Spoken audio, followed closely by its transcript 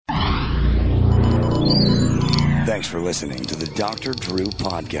Thanks for listening to the Dr. Drew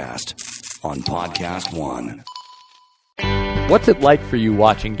Podcast on Podcast One. What's it like for you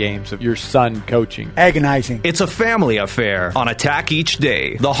watching games of your son coaching? Agonizing. It's a family affair on Attack Each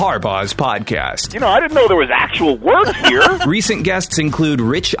Day, the Harbaugh's podcast. You know, I didn't know there was actual work here. Recent guests include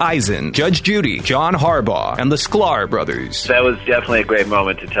Rich Eisen, Judge Judy, John Harbaugh, and the Sklar brothers. That was definitely a great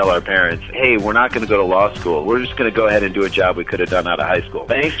moment to tell our parents, hey, we're not going to go to law school. We're just going to go ahead and do a job we could have done out of high school.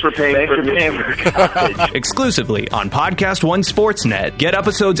 Thanks for paying for college. Exclusively on Podcast One Sportsnet. Get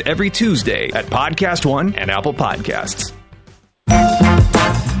episodes every Tuesday at Podcast One and Apple Podcasts.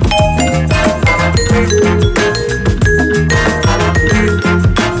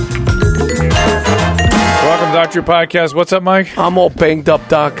 Welcome to Dr. Podcast. What's up, Mike? I'm all banged up,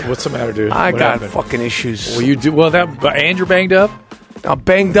 Doc. What's the matter, dude? I What got happened? fucking issues. Well, you do well. And you're banged up. I'm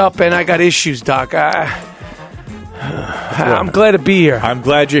banged up and I got issues, Doc. I'm glad to be here. I'm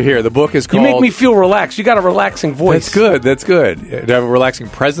glad you're here. The book is You called. make me feel relaxed. You got a relaxing voice. That's good. That's good. Do you have a relaxing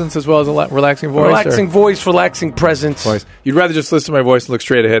presence as well as a relaxing voice? Relaxing voice, relaxing presence. Voice. You'd rather just listen to my voice and look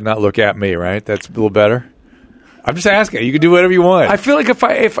straight ahead, and not look at me, right? That's a little better. I'm just asking. You can do whatever you want. I feel like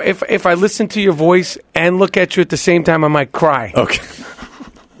if I listen to your voice and look at you at the same time, I might cry. Okay.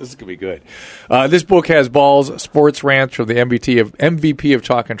 This is going to be good. This book has balls, sports rants from the MVP of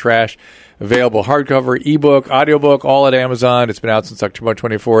Talk and Trash. Available hardcover, ebook, audiobook, all at Amazon. It's been out since October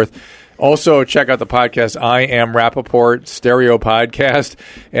 24th. Also, check out the podcast, I Am Rapaport, stereo podcast.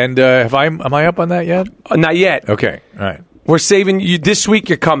 And am I up on that yet? Not yet. Okay. All right. We're saving you. This week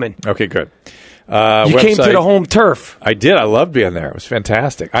you're coming. Okay, good. You came to the home turf. I did. I loved being there. It was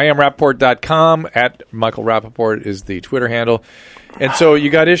fantastic. IamRapaport.com. At Michael Rapaport is the Twitter handle. And so you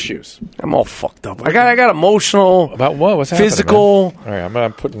got issues. I'm all fucked up. I got emotional. About what? What's happening? Physical. All right,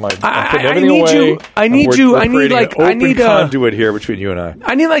 I'm putting everything I need away. you. I need you. I need like an I need open conduit here between you and I.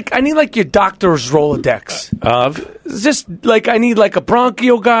 I need like your doctor's Rolodex. Of Just like I need like a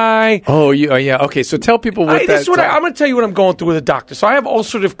bronchial guy. yeah. Okay, so tell people what This is what I'm going to tell you what I'm going through with a doctor. So I have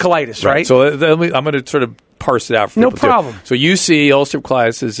ulcerative colitis, right? So I'm going to sort of parse it out for No people, problem. too. So you see ulcerative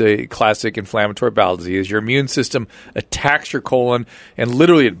colitis is a classic inflammatory bowel disease. Your immune system attacks your colon, and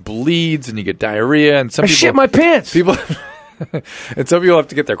literally it bleeds, and you get diarrhea. And some I people shit my pants. People. And some people have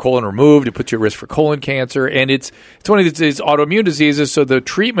to get their colon removed. It puts you at risk for colon cancer. And it's one of these autoimmune diseases, so the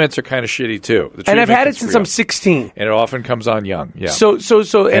treatments are kind of shitty, too. And I've had it since I'm 16. And it often comes on young. Yeah. So, and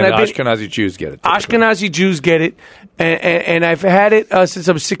Ashkenazi Jews get it. Typically. Ashkenazi Jews get it. And I've had it since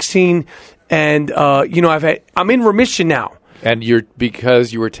I'm 16. And, I'm in remission now. And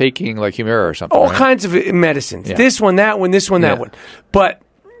because you were taking like Humira or something. All right? kinds of medicines. Yeah. This one, that one, this one, that one. But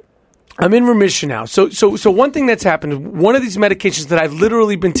I'm in remission now. So one thing that's happened, one of these medications that I've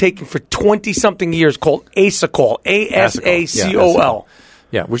literally been taking for 20-something years called Asacol, Asacol.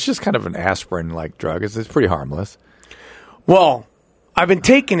 Yeah, which is kind of an aspirin-like drug. It's pretty harmless. Well, I've been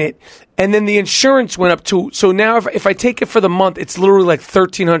taking it, and then the insurance went up too. So now if I take it for the month, it's literally like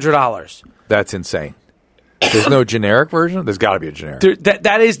 $1,300. That's insane. There's no generic version? There's got to be a generic.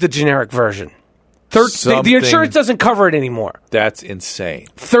 That is the generic version. The insurance doesn't cover it anymore. That's insane.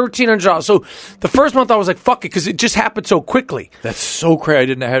 $1,300. So the first month I was like, fuck it, because it just happened so quickly. That's so crazy. I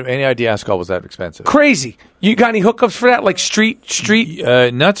didn't have any idea Asacol was that expensive. Crazy. You got any hookups for that? Like street?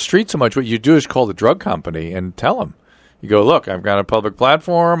 Not street so much. What you do is call the drug company and tell them. You go, look, I've got a public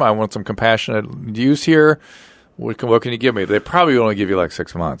platform. I want some compassionate use here. What can you give me? They probably only give you like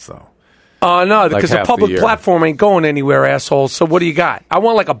 6 months, though. No, because like a public platform ain't going anywhere, asshole. So what do you got? I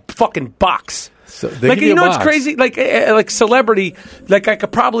want like a fucking box. So It's crazy. Like celebrity. Like I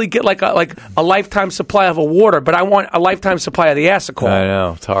could probably get like a lifetime supply of a water, but I want a lifetime supply of the Asacol. I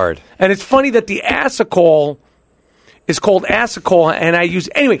know, it's hard. And it's funny that the Asacol is called Asacol, and I use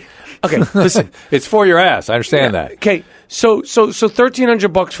anyway. Okay, listen. It's for your ass. I understand that. Okay, so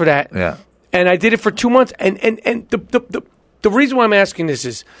 $1,300 for that. Yeah. And I did it for 2 months. And the reason why I'm asking this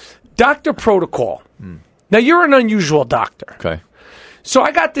is Doctor Protocol. Now you're an unusual doctor. Okay. So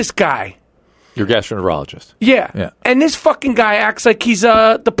I got this guy. Your gastroenterologist. Yeah. And this fucking guy acts like he's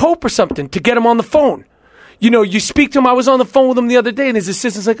the Pope or something to get him on the phone. You know, you speak to him. I was on the phone with him the other day, and his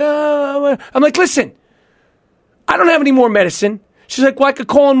assistant's like, oh. I'm like, listen, I don't have any more medicine. She's like, well, I could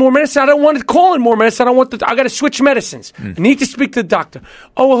call in more medicine. I don't want to call in more medicine. I got to switch medicines. I need to speak to the doctor.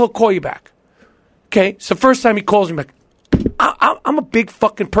 Oh, well, he'll call you back. Okay, so first time he calls me back. I'm a big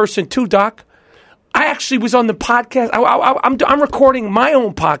fucking person too, Doc. I actually was on the podcast. I'm recording my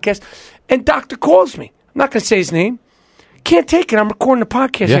own podcast, and Doctor calls me. I'm not going to say his name. Can't take it. I'm recording the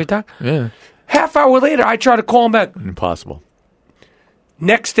podcast here, Doc. Yeah. Half hour later, I try to call him back. Impossible.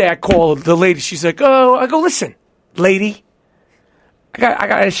 Next day, I call the lady. She's like, oh, I go, listen, lady, I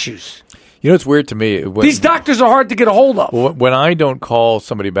got issues. You know, it's weird to me. These doctors are hard to get a hold of. When I don't call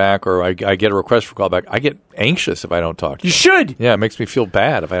somebody back or I get a request for call back, I get anxious if I don't talk to them. You should. Yeah, it makes me feel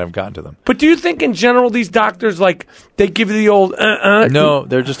bad if I haven't gotten to them. But do you think in general these doctors, like, they give you the old No,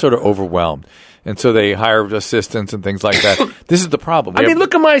 they're just sort of overwhelmed. And so they hire assistants and things like that. This is the problem. I mean,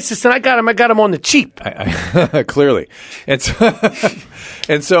 look at my assistant. I got him on the cheap. Clearly. And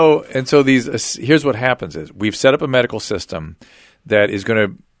so these here's what happens is we've set up a medical system that is going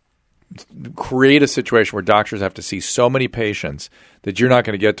to create a situation where doctors have to see so many patients that you're not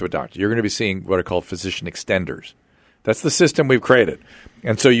going to get to a doctor. You're going to be seeing what are called physician extenders. That's the system we've created.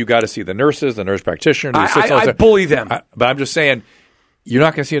 And so you got to see the nurses, the nurse practitioners. I bully them. But I'm just saying, you're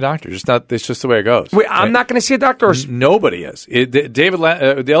not going to see a doctor. It's just the way it goes. Wait, I'm not going to see a doctor? Or nobody is.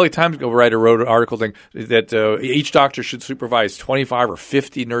 The LA Times writer wrote an article saying that each doctor should supervise 25 or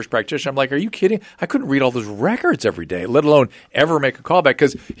 50 nurse practitioners. I'm like, are you kidding? I couldn't read all those records every day, let alone ever make a call back.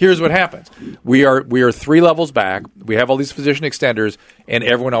 Because here's what happens. We are 3 levels back. We have all these physician extenders, and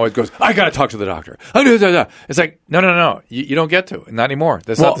everyone always goes, I got to talk to the doctor. It's like, no. You don't get to. Not anymore.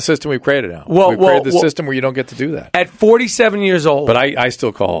 That's not the system we've created now. We've created the system where you don't get to do that. At 47 years old. But I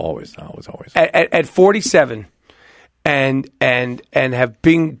still call always. At 47 and have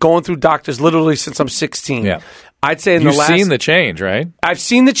been going through doctors literally since I'm 16. Yeah. I'd say You've seen the change, right? I've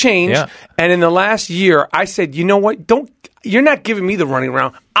seen the change. Yeah. And in the last year, I said, you know what? You're not giving me the running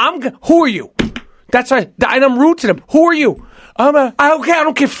around. Who are you? That's right. And I'm rude to them. Who are you? I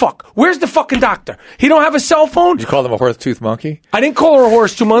don't give a fuck. Where's the fucking doctor? He don't have a cell phone? Did you call them a horse-toothed monkey? I didn't call her a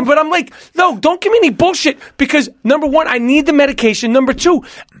horse-toothed monkey, but I'm like, no, don't give me any bullshit because, number one, I need the medication. Number two,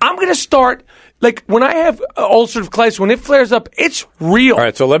 I'm going to start, like, when I have ulcerative colitis, when it flares up, it's real. All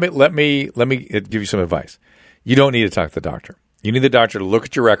right, so let me give you some advice. You don't need to talk to the doctor. You need the doctor to look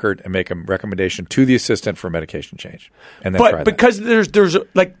at your record and make a recommendation to the assistant for a medication change. And then try that. Because there's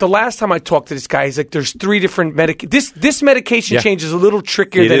like the last time I talked to this guy, he's like, there's 3 different this medication change is a little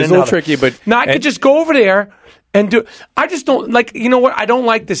trickier than another. It is a little tricky, but I could just go over there and do. I just don't like. You know what? I don't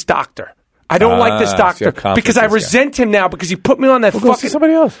like this doctor. I don't like this doctor because I resent him now because he put me on that go see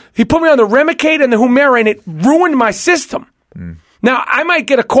somebody else. He put me on the Remicade and the Humira and it ruined my system. Now, I might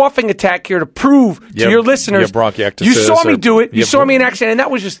get a coughing attack here to prove to your listeners. Bronchiectasis. You saw me do it. You saw me in action, and that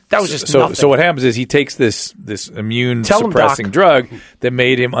was just nothing. So what happens is he takes this immune suppressing drug that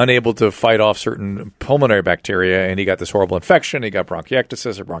made him unable to fight off certain pulmonary bacteria, and he got this horrible infection. He got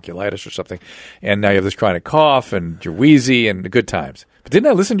bronchiectasis or bronchiolitis or something, and now you have this chronic cough, and you're wheezy, and good times. But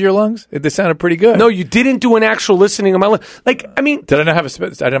didn't I listen to your lungs? They sounded pretty good. No, you didn't do an actual listening of my lungs. Like, I mean, did I not have I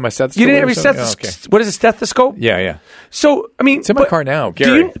didn't have my stethoscope? You didn't have your stethoscope. Okay. What is a stethoscope? Yeah. So, I mean, it's in my car now,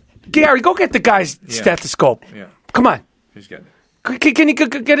 Gary. Gary, go get the guy's stethoscope. Yeah. Come on. He's getting it. Can you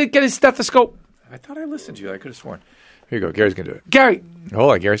get his stethoscope? I thought I listened to you. I could have sworn. Here you go. Gary's gonna do it. Gary,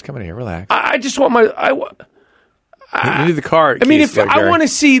 hold on. Gary's coming here. Relax. I just want my. You need the car. I mean, if I want to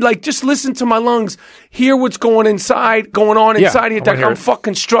see, like, just listen to my lungs, hear what's going on inside here. I'm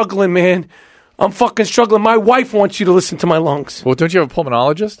fucking struggling, man. I'm fucking struggling. My wife wants you to listen to my lungs. Well, don't you have a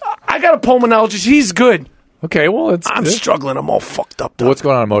pulmonologist? I got a pulmonologist. He's good. Okay, well, I'm struggling. I'm all fucked up. Well, what's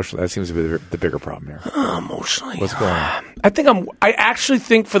going on emotionally? That seems to be the bigger problem here. Emotionally. What's going on? I actually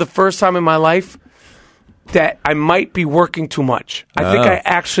think for the first time in my life that I might be working too much. I think I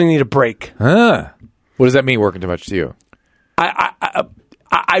actually need a break. What does that mean, working too much to you?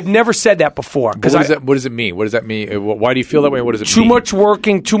 I've never said that before. What does it mean? What does that mean? Why do you feel that way? What does it mean? Too much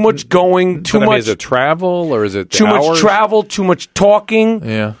working, too much going, too much. Is it travel or is it too hours? Much travel, too much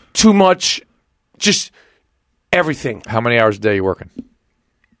talking, too much, just everything. How many hours a day are you working?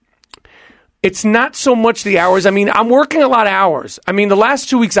 It's not so much the hours. I mean, I'm working a lot of hours. I mean, the last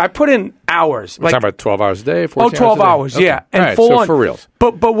 2 weeks I put in hours. We're talking about 12 hours a day, 14 12 hours, okay. yeah. And full on. For reals.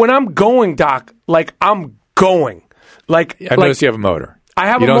 But when I'm going, Doc, like I'm going. Like I noticed you have a motor. I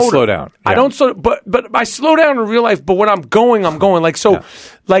have a motor. You don't slow down. Yeah. I don't slow, but I slow down in real life. But when I'm going, like so. Yeah.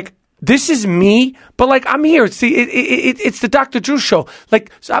 Like this is me, but like I'm here. See, it's the Dr. Drew show.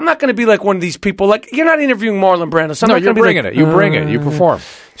 Like, so I'm not going to be like one of these people. Like you're not interviewing Marlon Brando. So you're bringing it. You bring it. You perform.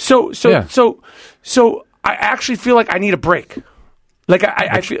 So I actually feel like I need a break. Like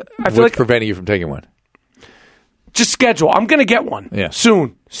I feel like preventing you from taking one. Just schedule. I'm going to get one. Yeah.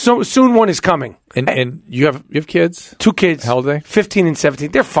 Soon. So soon one is coming. And you have kids? 2 kids. How old are they? 15 and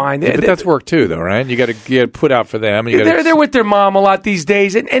 17. They're fine. But that's work too, though, right? You got to get put out for them. They're with their mom a lot these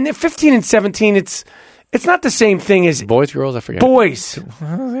days. And they're 15 and 17, it's not the same thing as boys, girls. I forget. Boys.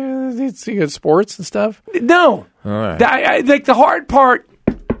 You got sports and stuff. No. All right. Like the hard part.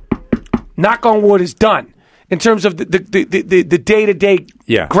 Knock on wood is done. In terms of the day-to-day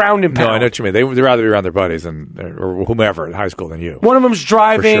ground and pound. No, I know what you mean. They'd rather be around their buddies or whomever at high school than you. One of them's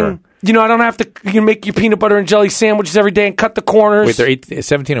driving. For sure. You know, I don't have to make your peanut butter and jelly sandwiches every day and cut the corners. Wait, they're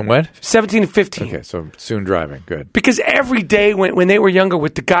 17 and what? 17 and 15. Okay, so soon driving. Good. Because every day when they were younger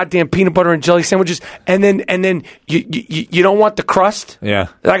with the goddamn peanut butter and jelly sandwiches, and then you don't want the crust. Yeah.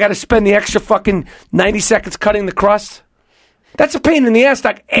 I got to spend the extra fucking 90 seconds cutting the crust. That's a pain in the ass,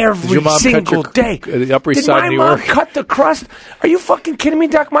 Doc, every single day. The Upper East Did Side my of New mom York? cut the crust? Are you fucking kidding me,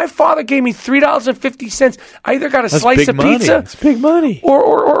 Doc? My father gave me $3.50. I either got a That's slice big of money. pizza, It's big money.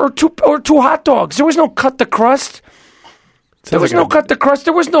 or two hot dogs. There was no cut the crust. There was no cut the crust.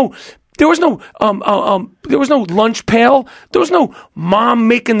 There was no lunch pail. There was no mom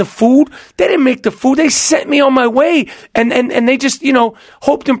making the food. They didn't make the food. They sent me on my way, and they just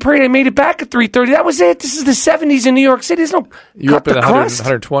hoped and prayed I made it back at 3:30. That was it. This is the 70s in New York City. There's no You cut up in the 100, crust.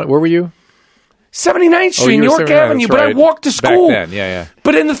 120? Where were you? 79th Street, you New were York 79th, Avenue. that's But I right. walked to school. Back then, yeah.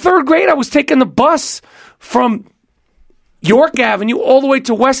 But in the third grade, I was taking the bus from York Avenue all the way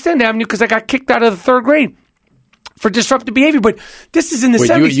to West End Avenue because I got kicked out of the third grade for disruptive behavior. But this is in the Wait,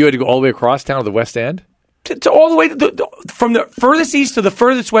 70s. you had to go all the way across town to the West End? To all the way from the furthest east to the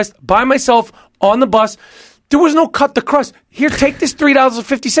furthest west by myself on the bus. There was no cut the crust. Here, take this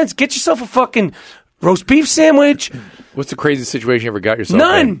 $3.50. Get yourself a fucking roast beef sandwich. What's the craziest situation you ever got yourself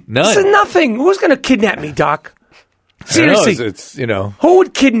None. in? None. This is nothing. Who's going to kidnap me, Doc? I don't know, Seriously. it's Who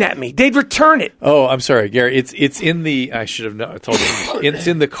would kidnap me? They'd return it. Oh, I'm sorry, Gary. It's in the. I should have told you. It's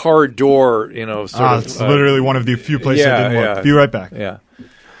in the car door. It's literally one of the few places I didn't look. Be right back. Yeah.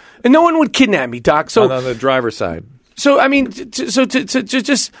 And no one would kidnap me, Doc. So on the driver's side. So I mean, to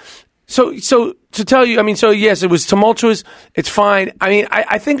tell you, I mean, so yes, it was tumultuous. It's fine. I mean,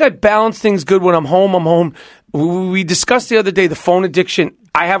 I think I balance things good when I'm home. We discussed the other day the phone addiction.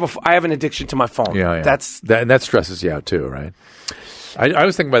 I have an addiction to my phone. Yeah. That stresses you out too, right? I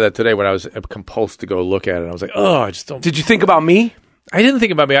was thinking about that today when I was compulsed to go look at it. I was like, oh, I just don't. Did you think about me? I didn't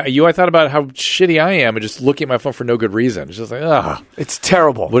think about me. I thought about how shitty I am and just looking at my phone for no good reason. It's just like, it's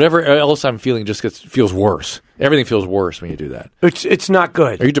terrible. Whatever else I'm feeling just feels worse. Everything feels worse when you do that. It's not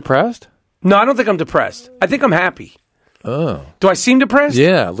good. Are you depressed? No, I don't think I'm depressed. I think I'm happy. Oh. Do I seem depressed?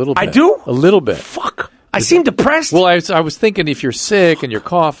 Yeah, a little bit. I do? A little bit. Fuck. I seem depressed? Well, I was thinking if you're sick and you're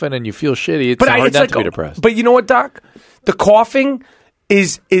coughing and you feel shitty, it's hard not to be depressed. But you know what, Doc? The coughing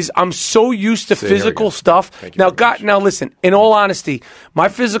is I'm so used to physical stuff. Now, listen, in all honesty, my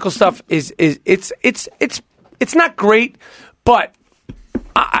physical stuff is it's not great, but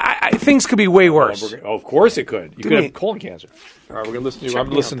I things could be way worse. Of course it could. You could have colon cancer. All right, we're going to listen to I'm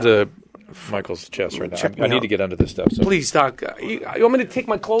listening to Michael's chest right now. I need to get under this stuff. So. Please, Doc. You want me to take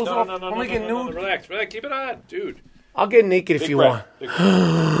my clothes off? No, I'm going to get nude? Relax. Keep it on, dude. I'll get naked if you want. Big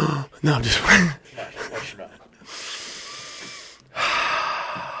No, I'm just...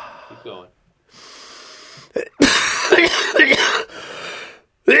 Keep going.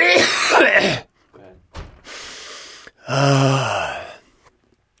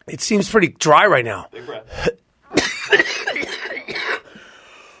 It seems pretty dry right now. Big breath.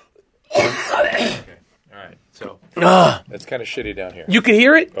 Okay. All right. So that's kind of shitty down here. You can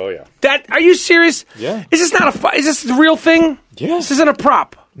hear it? Oh yeah. Are you serious? Yeah. Is this not is this the real thing? Yes. This isn't a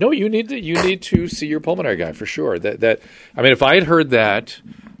prop. No, you need to see your pulmonary guy for sure. That I mean, if I had heard that,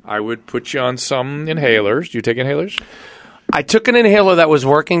 I would put you on some inhalers. Do you take inhalers? I took an inhaler that was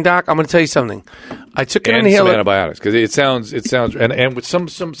working, Doc. I'm going to tell you something. I took an inhaler. Some antibiotics because it sounds and with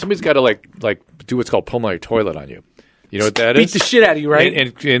somebody's got to like do what's called pulmonary toilet on you. You know what that is? Beat the shit out of you, right?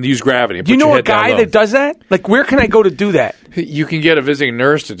 And use gravity. And do you put know your a head down guy low. that does that? Like, where can I go to do that? You can get a visiting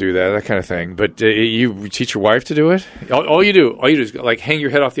nurse to do that kind of thing. But you teach your wife to do it. All you do is like hang your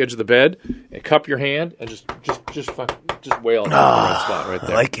head off the edge of the bed and cup your hand and just wail on the right spot right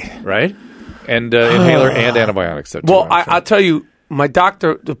there. I like it. Right? And inhaler and antibiotics. Well, I'll tell you, my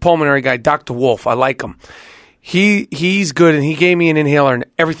doctor, the pulmonary guy, Dr. Wolf, I like him. He's good, and he gave me an inhaler, and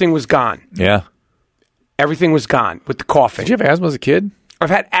everything was gone. Yeah. Everything was gone with the coughing. Did you have asthma as a kid?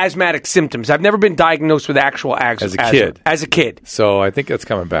 I've had asthmatic symptoms. I've never been diagnosed with actual asthma. As a kid. So I think that's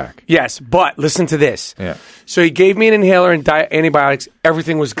coming back. Yes, but listen to this. Yeah. So he gave me an inhaler and antibiotics.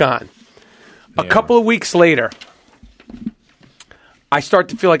 Everything was gone. A couple of weeks later, I start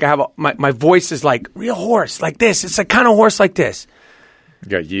to feel like I have my voice is like real hoarse, like this. It's like kind of hoarse like this. You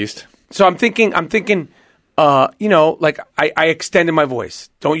got yeast? So I'm thinking, like I extended my voice.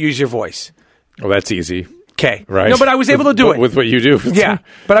 Don't use your voice. Well, that's easy. Okay. Right. No, but I was able to do it. With what you do. Yeah.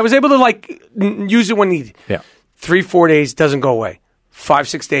 But I was able to use it when needed. Yeah. 3-4 days, doesn't go away.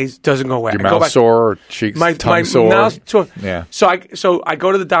 5-6 days, doesn't go away. Your mouth sore, or cheeks, tongue sore. Mouth sore. Yeah. So I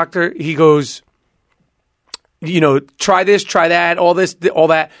go to the doctor. He goes, try this, try that, all this, all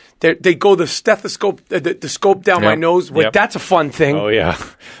that. They go the stethoscope, the scope down my nose. Yep. That's a fun thing. Oh, yeah.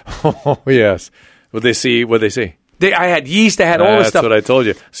 Oh, yes. What'd they see? I had yeast. I had all this stuff. That's what I told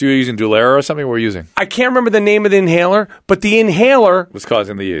you. So you were using Dulera or something? What were you using? I can't remember the name of the inhaler, but the inhaler was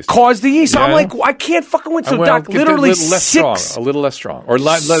causing the yeast. Caused the yeast. So Yeah. I'm like, I can't fucking win. So doc, get literally a little less strong, or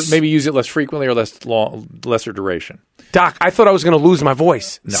maybe use it less frequently or lesser duration. Doc, I thought I was going to lose my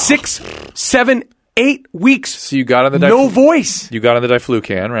voice. No. 6, 7, 8 weeks. So you got on the no voice. You got on the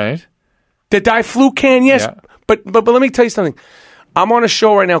diflucan, right? The diflucan, yes. Yeah. But let me tell you something. I'm on a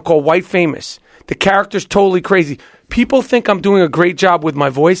show right now called White Famous. The character's totally crazy. People think I'm doing a great job with my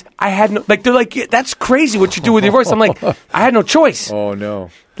voice. I had no, they're like, yeah, that's crazy what you do with your voice. I'm like, I had no choice. Oh, no.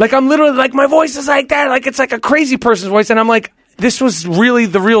 Like, I'm literally, like, my voice is like that. Like, it's like a crazy person's voice. And I'm like, this was really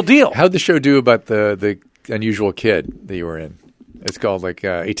the real deal. How'd the show do about the unusual kid that you were in? It's called,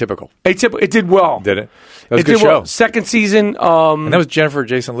 Atypical. It did well. Did it? That was a good show. Well. Second season. And that was Jennifer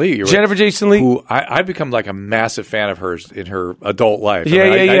Jason Leigh. Who I've become like a massive fan of hers in her adult life.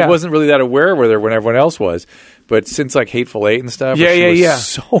 I wasn't really that aware with her when everyone else was. But since Hateful Eight and stuff, she was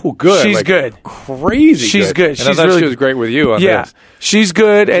so good. She's good. Crazy She's good. And I thought she was great with you on this. She's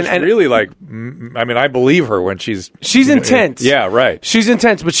good. And really I believe her when she's intense. Yeah, right. She's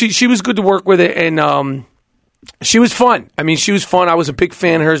intense, but she was good to work with it. And she was fun. I mean, she was fun. I was a big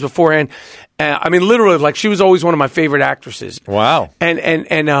fan of hers beforehand. Literally, she was always one of my favorite actresses. Wow.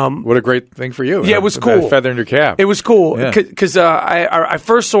 And what a great thing for you. Yeah, it was cool. Feather in your cap. It was cool because I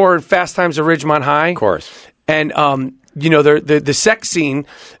first saw her in Fast Times at Ridgemont High. Of course. And the sex scene.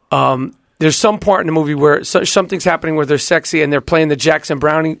 There's some part in the movie where something's happening where they're sexy and they're playing the Jackson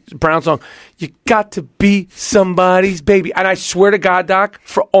Brown song. You got to be somebody's baby. And I swear to God, Doc,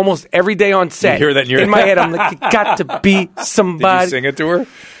 for almost every day on set, you hear that in my head, I'm like, you got to be somebody. Did you sing it to her?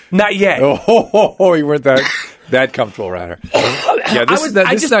 Not yet. Oh, you weren't that comfortable around her. Yeah, this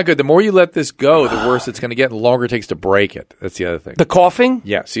is not good. The more you let this go, the worse it's going to get, and the longer it takes to break it. That's the other thing. The coughing?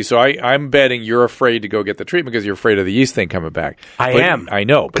 Yeah. See, so I'm betting you're afraid to go get the treatment because you're afraid of the yeast thing coming back. I am. I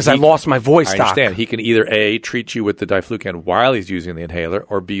know. Because I lost my voice, Doc. I understand. He can either A, treat you with the diflucan while he's using the inhaler,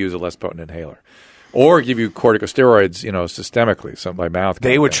 or B, use a less potent inhaler. Or give you corticosteroids, systemically, something by mouth.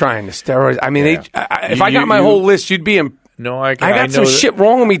 They were trying the steroids. I mean, if I got my whole list, you'd be in. No, I got some shit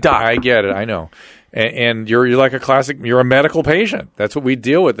wrong with me, Doc. I get it. I know. And you're like a classic. You're a medical patient. That's what we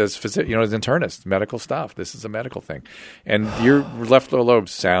deal with as as internists. Medical stuff. This is a medical thing. And your left lower lobe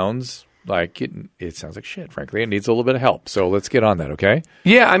sounds like it sounds like shit. Frankly, it needs a little bit of help. So let's get on that, okay?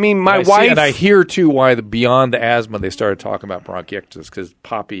 Yeah, I mean, my wife. And I hear too why beyond the asthma they started talking about bronchiectasis because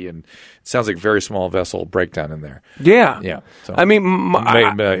Poppy and it sounds like very small vessel breakdown in there. Yeah. So, I mean,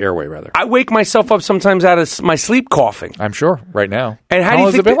 airway rather. I wake myself up sometimes out of my sleep coughing. I'm sure right now. And how do you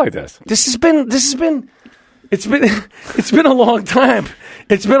long think has it been like this? It's been a long time.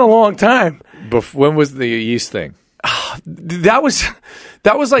 It's been a long time. When was the yeast thing? That was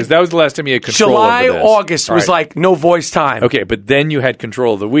like that was the last time you had control July, over this. August was like no voice time. Okay, but then you had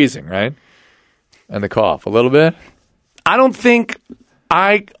control of the wheezing, right? And the cough a little bit? I don't think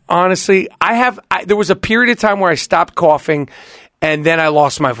there was a period of time where I stopped coughing and then I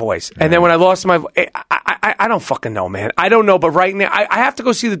lost my voice. And then when I lost my voice, I don't fucking know, man. I don't know, but right now I have to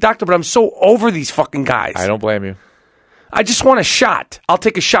go see the doctor, but I'm so over these fucking guys. I don't blame you. I just want a shot. I'll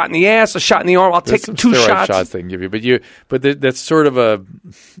take a shot in the ass, a shot in the arm. I'll take 2 shots they can give you. But that's sort of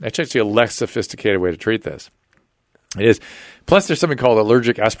actually a less sophisticated way to treat this. It is. Plus, there's something called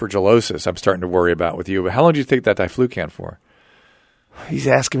allergic aspergillosis I'm starting to worry about with you. But how long do you take that diflucan for? He's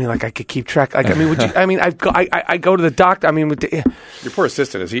asking me like I could keep track. Like, I mean, I go to the doctor. I mean, your poor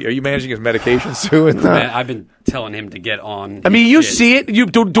assistant, are you managing his medications too? Man, I've been telling him to get on. I mean, you see it.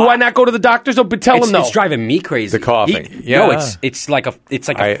 Do I not go to the doctors? Or tell him no. It's driving me crazy. The coughing. No, it's like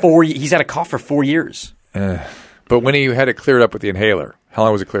a 4. He's had a cough for 4 years. But when he had it cleared up with the inhaler, how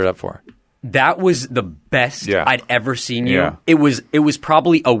long was it cleared up for? That was the best I'd ever seen you. Yeah. It was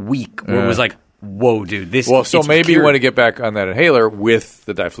probably a week where it was like, whoa, dude, this. Well, so maybe you want to get back on that inhaler with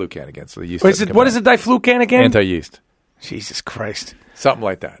the diflucan again. So the yeast. What is the diflucan again? Anti-yeast. Jesus Christ. Something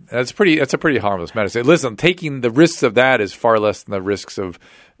like that. That's a pretty harmless medicine. Listen, taking the risks of that is far less than the risks of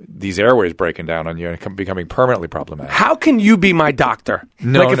these airways breaking down on you and becoming permanently problematic. How can you be my doctor?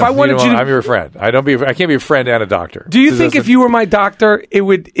 No, if I wanted you to, I'm your friend. I can't be a friend and a doctor. Do you think if you were my doctor, it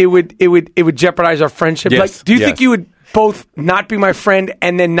would jeopardize our friendship? Yes. Like, do you think you would both not be my friend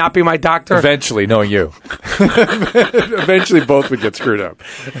and then not be my doctor? Eventually, knowing you. Eventually, both would get screwed up.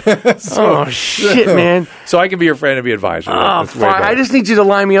 Shit, man. So I can be your friend and be advisor. Oh, fine. I just need you to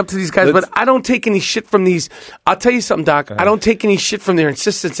line me up to these guys, but I don't take any shit from these. I'll tell you something, Doc. I don't take any shit from their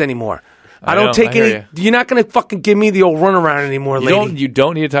insistence anymore. I don't take any. You're not going to fucking give me the old runaround anymore, lady. You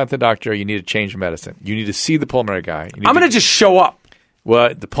don't need to talk to the doctor. You need to change medicine. You need to see the pulmonary guy. I'm going to just show up.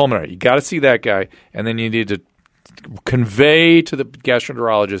 Well, the pulmonary. You got to see that guy, and then you need to convey to the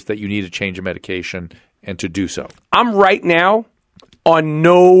gastroenterologist that you need to change a medication and to do so. I'm right now on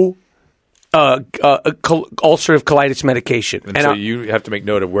no ulcerative colitis medication. And so you have to make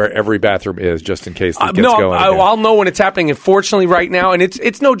note of where every bathroom is just in case it gets going. I'll know when it's happening. Unfortunately, right now, and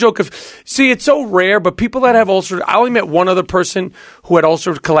it's no joke. It's so rare, but people that have ulcerative, I only met one other person who had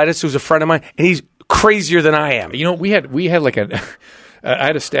ulcerative colitis who's a friend of mine, and he's crazier than I am. You know, we had like I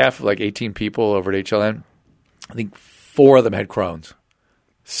had a staff of like 18 people over at HLN. I think 4 of them had Crohn's.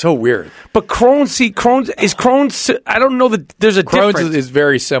 So weird. But Crohn's, I don't know that there's a difference. Crohn's is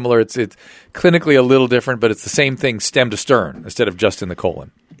very similar. It's clinically a little different, but it's the same thing stem to stern instead of just in the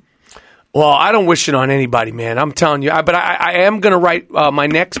colon. Well, I don't wish it on anybody, man. I'm telling you. But I am going to write my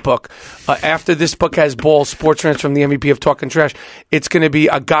next book. After this book has balls, sports rants from the MVP of Talking Trash, it's going to be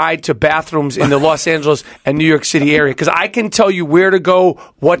a guide to bathrooms in the Los Angeles and New York City area. Because I can tell you where to go,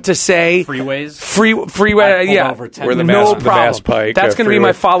 what to say. Freeways? Freeway, yeah. Over 10 Where the no Mass, problem. the Mass Pike. That's going to be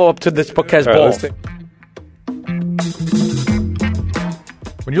my follow-up to this book has balls.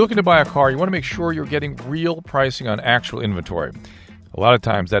 When you're looking to buy a car, you want to make sure you're getting real pricing on actual inventory. A lot of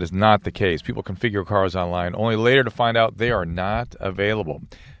times that is not the case. People configure cars online only later to find out they are not available.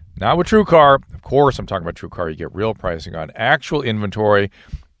 Not with TrueCar. Of course, I'm talking about TrueCar. You get real pricing on actual inventory.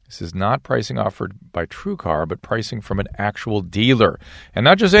 This is not pricing offered by TrueCar, but pricing from an actual dealer. And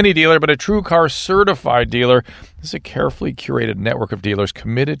not just any dealer, but a TrueCar certified dealer. This is a carefully curated network of dealers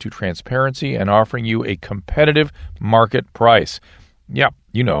committed to transparency and offering you a competitive market price. Yeah,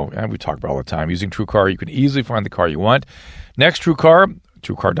 you know, and we talk about it all the time. Using TrueCar, you can easily find the car you want. Next, TrueCar,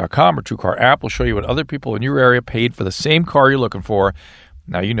 TrueCar.com or TrueCar app will show you what other people in your area paid for the same car you're looking for.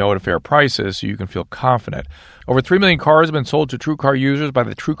 Now you know what a fair price is, so you can feel confident. Over 3 million cars have been sold to TrueCar users by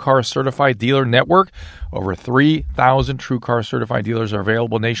the TrueCar Certified Dealer Network. Over 3,000 TrueCar Certified dealers are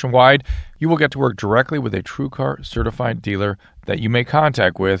available nationwide. You will get to work directly with a TrueCar Certified dealer that you make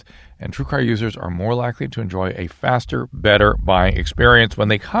contact with, and TrueCar users are more likely to enjoy a faster, better buying experience when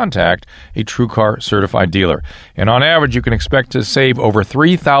they contact a TrueCar Certified dealer. And on average, you can expect to save over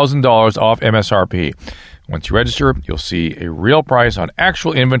 $3,000 off MSRP. Once you register, you'll see a real price on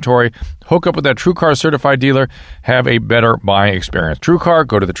actual inventory. Hook up with that TrueCar certified dealer. Have a better buying experience. TrueCar,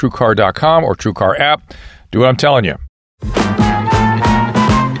 go to the TrueCar.com or TrueCar app. Do what I'm telling you.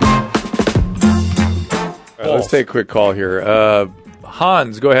 All right, let's take a quick call here.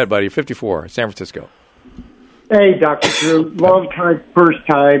 Hans, go ahead, buddy. 54, San Francisco. Hey, Dr. Drew. Long time, first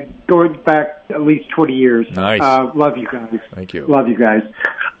time, going back at least 20 years. Nice. Love you guys. Thank you. Love you guys.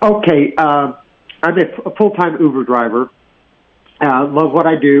 Okay, I'm a full-time Uber driver. Love what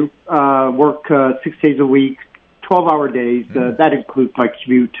I do. Work 6 days a week, 12-hour days. That includes my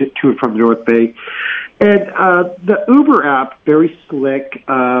commute to and from the North Bay. And the Uber app, very slick.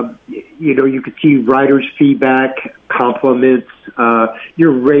 You know, you can see riders' feedback, compliments,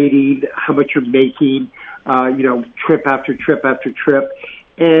 your rating, how much you're making, you know, trip after trip after trip.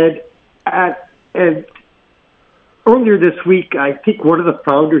 And earlier this week, I think one of the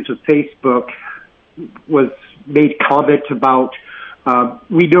founders of Facebook made comment about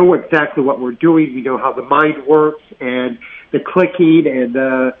we know exactly what we're doing. We know how the mind works and the clicking and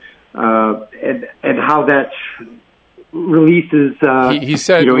how that releases. He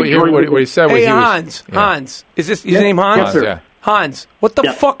said, you know, what he said was hey, Hans, is this his name, Hans? Yes, sir. Yeah. Hans, what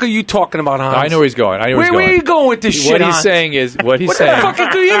the fuck are you talking about, Hans? I know where he's going. Where are you going with this shit, What he's Hans? saying is, what the fuck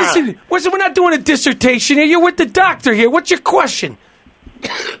are you listen? We're not doing a dissertation here. You're with the doctor here. What's your question?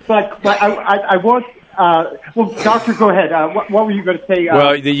 But I was. Well, doctor, go ahead. What were you going to say?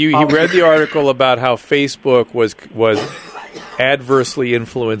 Well, he read the article about how Facebook was adversely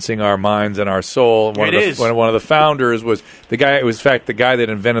influencing our minds and our soul. One of the founders was the guy. It was, in fact, the guy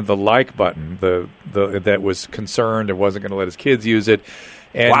that invented the like button. That was concerned and wasn't going to let his kids use it.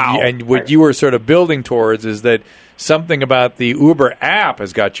 And, and what you were sort of building towards is that something about the Uber app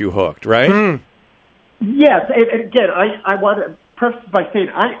has got you hooked, right? Yes, and again, I want to preface by saying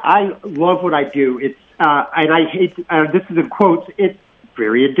I love what I do. It's and I hate this is in quotes. It's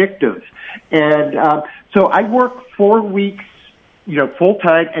very addictive, and so I work 4 weeks, you know, full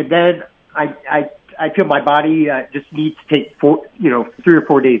time, and then I feel my body just needs to take 3 or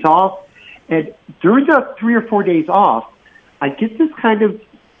 4 days off, and during the 3 or 4 days off, I get this kind of,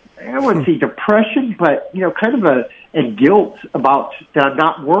 I don't want to say depression, but, you know, kind of and guilt about that I'm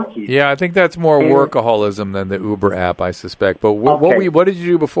not working. Yeah, I think that's more workaholism than the Uber app, I suspect. But what did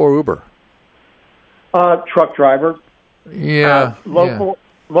you do before Uber? Truck driver. Yeah.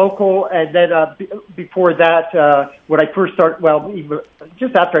 Local, and then before that, when I first started, even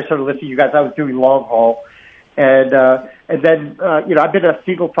just after I started listening to you guys, I was doing long haul. And then I've been a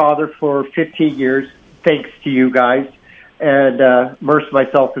single father for 15 years, thanks to you guys, and immersed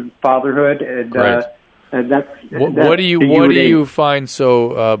myself in fatherhood. And that's what do you find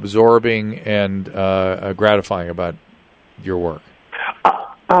so absorbing and gratifying about your work?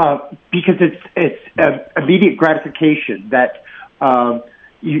 Because it's immediate gratification that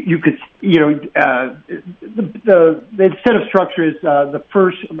you could the incentive structure is the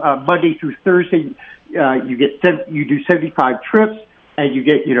first Monday through Thursday you do 75 trips and you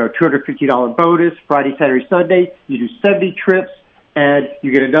get $250 bonus. Friday, Saturday, Sunday you do 70 trips and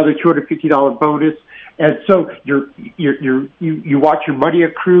you get another $250 bonus. And so you watch your money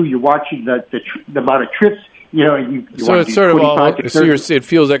accrue. You're watching the amount of trips. So it's sort of it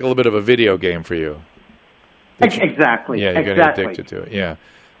feels like a little bit of a video game for you. Exactly. Yeah, you're getting addicted to it. Yeah,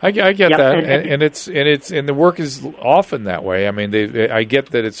 I get that, and the work is often that way. I mean, I get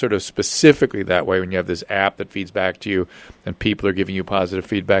that it's sort of specifically that way when you have this app that feeds back to you, and people are giving you positive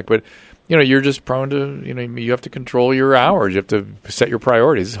feedback. But you're just prone to you have to control your hours. You have to set your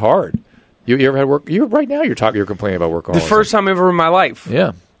priorities. It's hard. You ever had work? Right now you're complaining about workaholism. The first time ever in my life.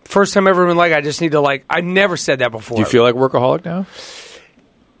 Yeah. First time ever in my life, I just need to I never said that before. Do you feel like workaholic now?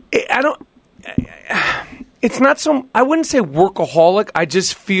 I don't. It's not so. I wouldn't say workaholic. I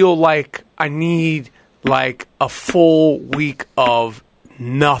just feel like I need a full week of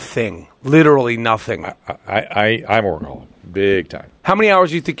nothing, literally nothing. I'm a workaholic, big time. How many hours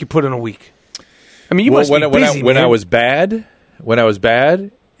do you think you put in a week? I mean, you must be busy. When I was bad,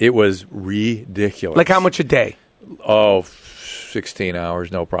 it was ridiculous. Like how much a day? 16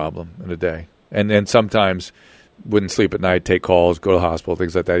 hours, no problem in a day. And then sometimes wouldn't sleep at night, take calls, go to the hospital,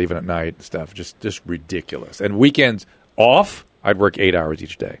 things like that, even at night and stuff. Just ridiculous. And weekends off, I'd work 8 hours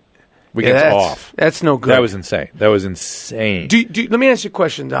each day. Weekends off. That's no good. That was insane. Let me ask you a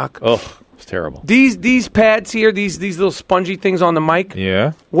question, Doc. Oh, it's terrible. These pads here, these little spongy things on the mic.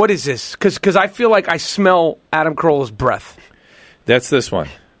 Yeah. What is this? Because I feel like I smell Adam Carolla's breath. That's this one.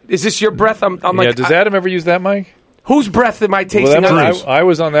 Is this your breath? I'm like. Does Adam ever use that mic? Whose breath am I tasting? I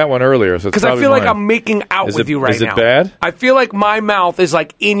was on that one earlier, so because I feel like I'm making out with you right now. Is it bad? I feel like my mouth is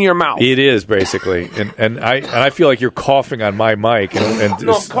in your mouth. It is basically, and I feel like you're coughing on my mic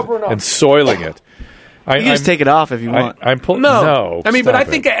and soiling it. You can just take it off if you want. I'm pulling. No, I mean, but I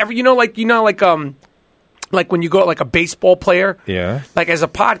think like when you go a baseball player. Yeah. Like as a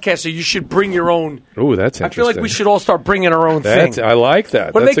podcaster, you should bring your own. Ooh, that's interesting. I feel like we should all start bringing our own thing. I like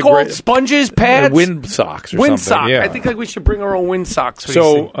that. What are they called? Sponges, pads, wind socks, or wind something. Sock. Yeah. I think we should bring our own wind socks.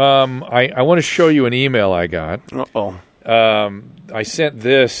 So, I want to show you an email I got. I sent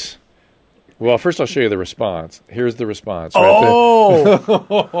this. Well, first I'll show you the response. Here's the response.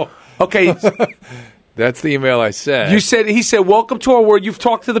 Oh. Okay. That's the email I sent. He said, welcome to our world. You've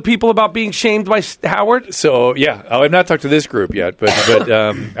talked to the people about being shamed by Howard? So, yeah. I've not talked to this group yet, but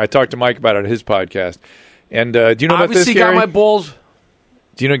I talked to Mike about it on his podcast. And do you know about this, Gary? Obviously got my balls.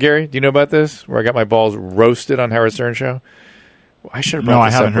 Do you know, Gary? Do you know about this? Where I got my balls roasted on Howard Stern show? Well, I should have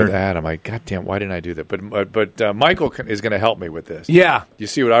brought this up with Adam. Goddamn, why didn't I do that? But Michael is going to help me with this. Yeah. You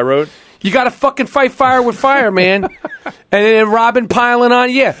see what I wrote? You got to fucking fight fire with fire, man. And then Robin piling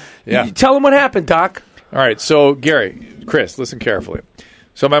on. Yeah. You tell him what happened, Doc. All right. So, Chris, listen carefully.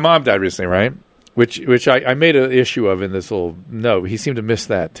 So my mom died recently, right? Which I made an issue of in this little note. He seemed to miss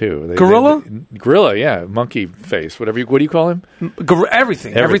that, too. Gorilla? Gorilla, yeah. Monkey face. What do you call him?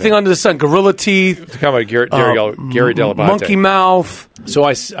 Everything. Everything under the sun. Gorilla teeth. It's kind of like Gary Delabate. Monkey mouth. So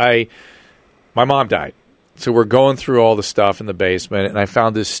my mom died. So we're going through all the stuff in the basement, and I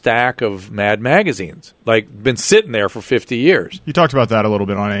found this stack of Mad magazines, been sitting there for 50 years. You talked about that a little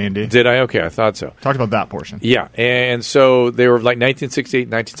bit on A&D. Did I? Okay, I thought so. Talked about that portion. Yeah, and so they were 1968,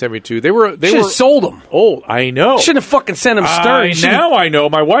 1972. They were sold them. Oh, I know. Shouldn't have fucking sent them Stern. Now I know.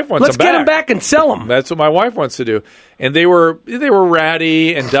 My wife wants them back. Let's get them back and sell them. That's what my wife wants to do. And they were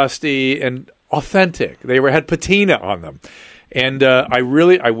ratty and dusty and authentic. They had patina on them. And I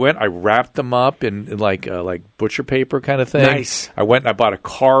wrapped them up in like butcher paper kind of thing. Nice. I went and I bought a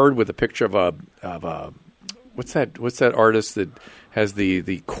card with a picture of a what's that artist that has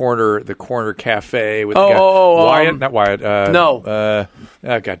the corner cafe with Wyatt? Not Wyatt. No.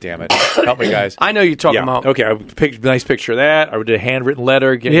 God damn it. Help me, guys. I know you're talking about. Okay, I picked a nice picture of that. I did a handwritten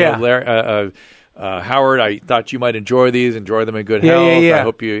letter. Howard, I thought you might enjoy these. Enjoy them in good health. Yeah. I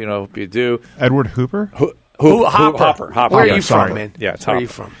hope you do. Edward Hooper? Hopper. Where are you from, man? Yeah, it's Where Hopper. are you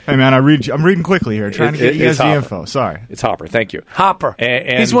from? Hey, man, I'm reading quickly here, trying to get you guys the info. Sorry. It's Hopper. Thank you. Hopper.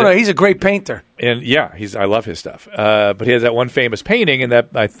 And he's a great painter. And yeah, I love his stuff. But he has that one famous painting, and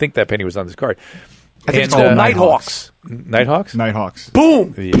I think that painting was on this card. I think it's called Nighthawks. Nighthawks? Nighthawks.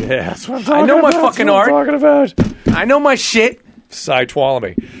 Boom. Yeah, that's what I'm talking I know my about. fucking That's art. what I'm talking about. I know my shit. Cy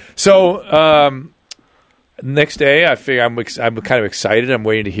Twalamy. So next day, I figure I'm kind of excited. I'm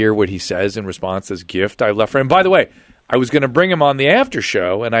waiting to hear what he says in response to this gift I left for him. By the way, I was going to bring him on the after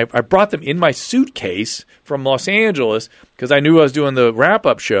show, and I brought them in my suitcase from Los Angeles because I knew I was doing the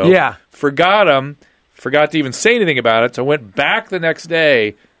wrap-up show. Yeah. Forgot them. Forgot to even say anything about it. So I went back the next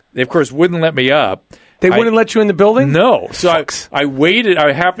day. They, of course, wouldn't let me up. They wouldn't let you in the building? No. So I waited.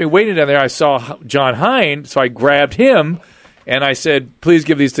 I happily waited down there. I saw John Hine, so I grabbed him, and I said, please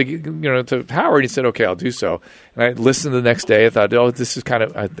give these to Howard. He said, okay, I'll do so. And I listened the next day. I thought, oh, this is kind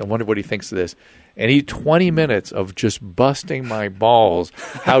of, I wonder what he thinks of this. And 20 minutes of just busting my balls.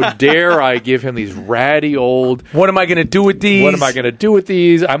 How dare I give him these ratty old... What am I going to do with these? What am I going to do with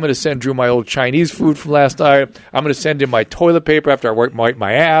these? I'm going to send Drew my old Chinese food from last night. I'm going to send him my toilet paper after I wipe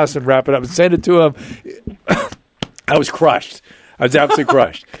my ass and wrap it up and send it to him. I was crushed. I was absolutely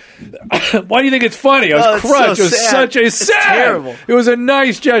crushed. Why do you think it's funny? I was crushed. So it was sad. such a It's sad. terrible. It was a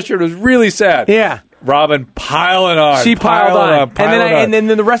nice gesture. It was really sad. Yeah. Robin piling on. She piled on. And then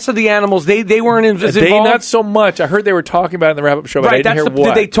the rest of the animals, they weren't involved? They not so much. I heard they were talking about it in the wrap-up show, but I didn't hear what.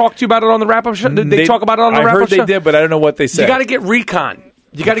 Did they talk to you about it on the wrap-up show? Did they talk about it on the wrap-up show? I heard they did, but I don't know what they said. You got to get recon.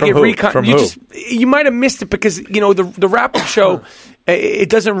 You got to From get who? recon. From you who? You might have missed it because the wrap-up show it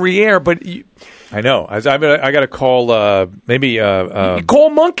doesn't re-air, but I know. I got to call maybe you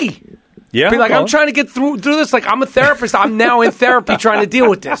call Monkey. Yeah, be like, I'm trying to get through this. Like, I'm a therapist. I'm now in therapy trying to deal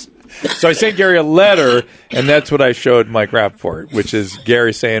with this. So I sent Gary a letter, and that's what I showed Mike Rapaport, which is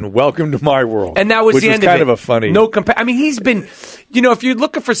Gary saying, "Welcome to my world." And that was which the end of it. kind of a funny. No I mean, he's been, if you're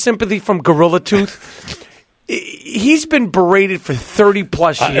looking for sympathy from Gorilla Tooth, he's been berated for 30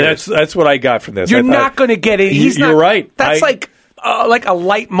 plus years. That's what I got from this. You're not going to get it. You're right. That's like a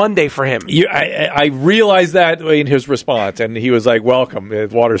light Monday for him. I realized that in his response, and he was like, "Welcome, the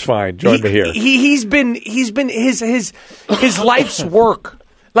water's fine. Join me here." He's been his life's work.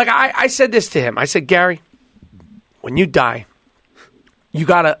 Like I said this to him. I said, Gary, when you die, you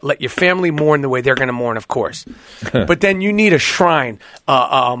got to let your family mourn the way they're going to mourn, of course. But then you need a shrine,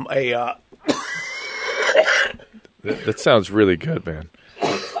 That sounds really good, man.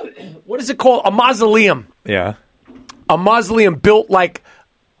 What is it called? A mausoleum. Yeah. A mausoleum built like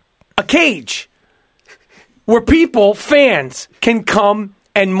a cage where people, fans, can come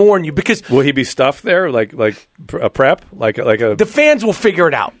and mourn you. Because will he be stuffed there, like a prep, like a? The fans will figure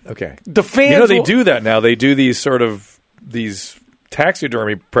it out. Okay. The fans. They do that now. They do these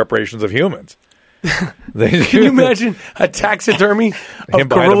taxidermy preparations of humans. Can you imagine a taxidermy of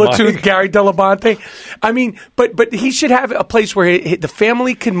Gorilla Tooth Gary Delabonte? I mean, but he should have a place where the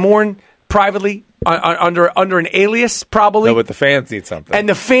family can mourn privately under an alias, probably. No, but the fans need something, and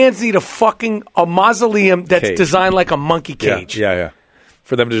the fans need a mausoleum that's designed like a monkey cage. Yeah.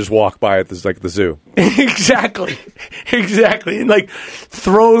 For them to just walk by it, like the zoo. Exactly, and like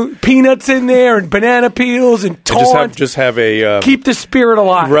throw peanuts in there and banana peels and taunt. Just have a keep the spirit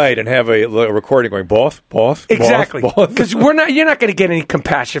alive, right? And have a recording going both. Exactly, because you're not going to get any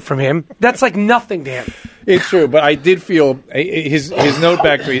compassion from him. That's like nothing to him. It's true, but I did feel his note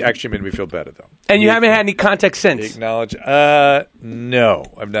back to me actually made me feel better though. And you haven't had any contact since? Acknowledge? No,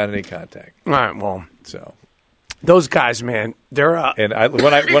 I've not had any contact. All right, well, so. Those guys, man, they're and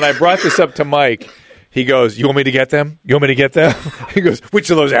when I brought this up to Mike, he goes, "You want me to get them? You want me to get them?" He goes,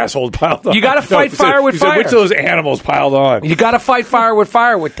 "Which of those assholes piled on?" You got to fight fire with fire. Which of those animals piled on? You got to fight fire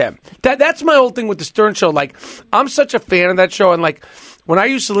with them. That's my whole thing with the Stern Show. Like, I'm such a fan of that show, and like when I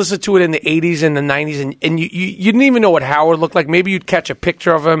used to listen to it in the 80s and the 90s, and you didn't even know what Howard looked like. Maybe you'd catch a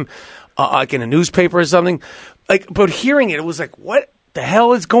picture of him, like in a newspaper or something. Like, but hearing it was like, what the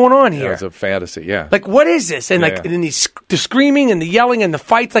hell is going on here? It's a fantasy, yeah. Like, what is this? And and the screaming and the yelling and the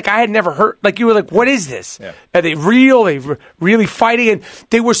fights, like I had never heard. Like, you were like, what is this? Yeah. Are they real? Are they really fighting? And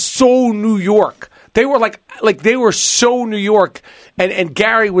they were so New York. They were like they were so New York. And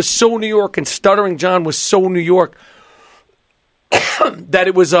Gary was so New York, and Stuttering John was so New York that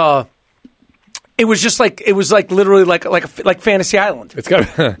it was just like literally like Fantasy Island. It's got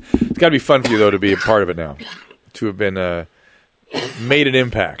to be fun for you though to be a part of it now, to have been made an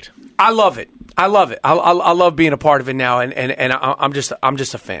impact. I love it. I love being a part of it now, and I'm just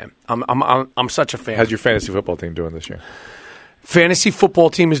a fan. I'm such a fan. How's your fantasy football team doing this year? Fantasy football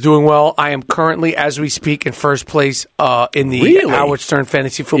team is doing well. I am currently, as we speak, in first place in the Howard Stern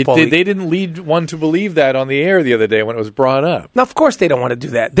Fantasy Football League. They didn't lead one to believe that on the air the other day when it was brought up. Now, of course they don't want to do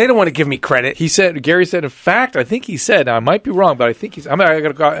that. They don't want to give me credit. Gary said, in fact, I think he said, now I might be wrong, but I think I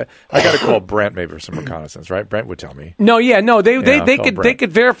got to call Brent maybe for some reconnaissance, right? Brent would tell me. They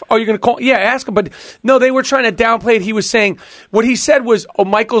could verify. Oh, you're going to call? Yeah, ask him. But no, they were trying to downplay it. He was saying, what he said was,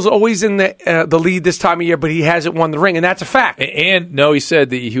 Michael's always in the lead this time of year, but he hasn't won the ring, and that's a fact. And no, he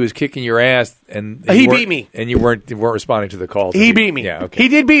said that he was kicking your ass, and he beat me, and you weren't responding to the calls. He beat me. Yeah, okay. He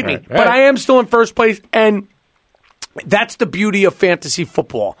did beat me, but I am still in first place, and that's the beauty of fantasy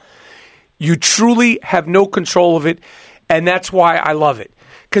football. You truly have no control of it, and that's why I love it.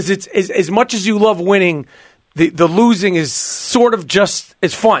 Because it's as much as you love winning, the losing is sort of just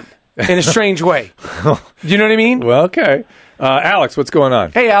as fun in a strange way. You know what I mean? Well, okay. Alex, what's going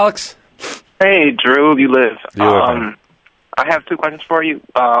on? Hey, Alex. Hey, Drew, you live. Man. I have two questions for you.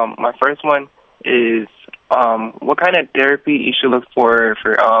 My first one is what kind of therapy you should look for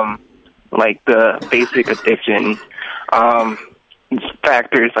like the basic addiction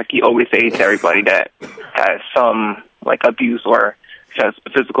factors, like you always say to everybody that has some like abuse or just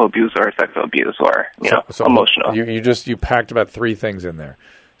physical abuse or sexual abuse or emotional. You packed about 3 things in there.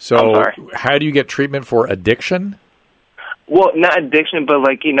 So how do you get treatment for addiction? Well, not addiction, but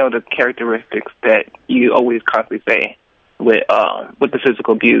like the characteristics that you always constantly say with the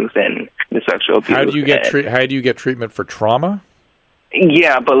physical abuse and the sexual abuse. How do you get treatment for trauma?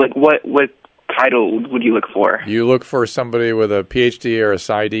 Yeah, but like what title would you look for? You look for somebody with a PhD or a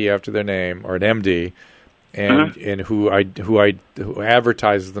PsyD after their name, or an MD, and who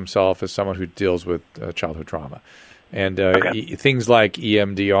advertises themselves as someone who deals with childhood trauma. And things like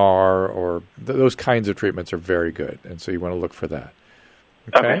EMDR or those kinds of treatments are very good, and so you want to look for that.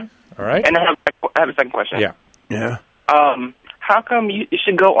 Okay. All right. And I have a second question. Yeah. How come you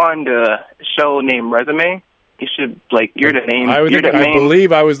should go on the show named Resume? You should you're the name. I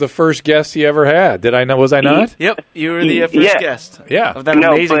believe I was the first guest he ever had. Did I know? Was I not? Yep, you were the first guest. Yeah. Of that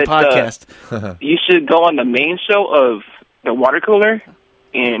amazing podcast. You should go on the main show of the water cooler,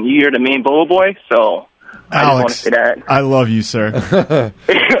 and you're the main bolo boy. So I just want to say that. I love you, sir.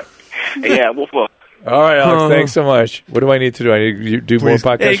 Yeah, woof woof. All right, Alex, thanks so much. What do I need to do? I need to do more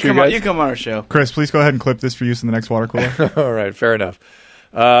podcasts for you guys? You come on our show. Chris, please go ahead and clip this for use in the next water cooler. All right, fair enough.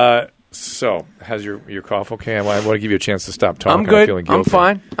 So, how's your cough? Okay, I want to give you a chance to stop talking. I'm good. Feeling guilty. I'm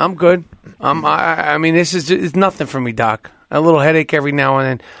fine. I'm good. I mean, this is it's nothing for me, Doc. A little headache every now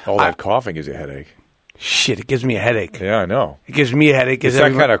and then. All that coughing gives you a headache. Shit, it gives me a headache. Yeah, I know. It gives me a headache. It's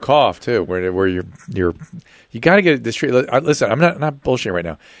that kind of cough too, where you got to get this treated. Listen, I'm not bullshitting right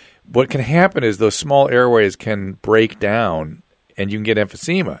now. What can happen is those small airways can break down, and you can get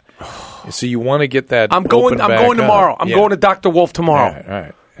emphysema. So you want to get that. I'm going tomorrow. I'm going to Dr. Wolf tomorrow. All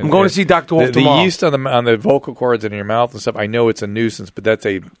right. I'm going to see Dr. Wolf tomorrow. The yeast on the vocal cords and in your mouth and stuff, I know it's a nuisance, but that's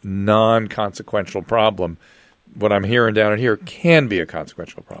a non-consequential problem. What I'm hearing down in here can be a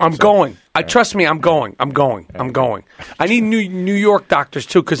consequential problem. I'm going. Trust me, I'm going. I need New York doctors,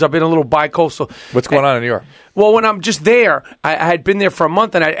 too, because I've been a little bi-coastal. What's going on in New York? Well, when I'm just there, I had been there for a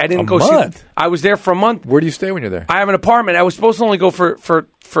month, and I didn't go see. I was there for a month. Where do you stay when you're there? I have an apartment. I was supposed to only go for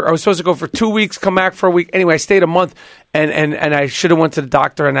I was supposed to go for 2 weeks, come back for a week. Anyway, I stayed a month, and I should have went to the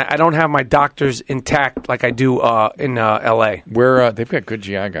doctor, and I don't have my doctors intact like I do in L.A. Where they've got good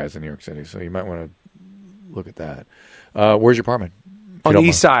GI guys in New York City, so you might want to look at that. Where's your apartment? On the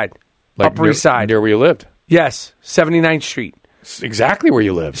east side, Upper East Side. Near where you lived? Yes, 79th Street. Exactly where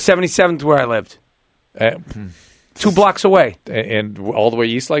you lived. 77th where I lived. 2 blocks away. And all the way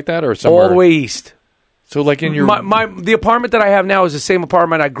east like that, or somewhere? All the way east. So like in your... the apartment that I have now is the same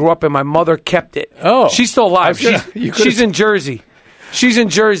apartment I grew up in. My mother kept it. Oh. She's still alive. She's in Jersey. She's in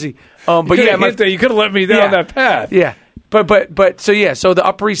Jersey. But yeah, you could have let me down that path. Yeah. So the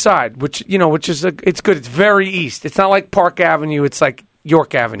Upper East Side, which is it's good. It's very east. It's not like Park Avenue. It's like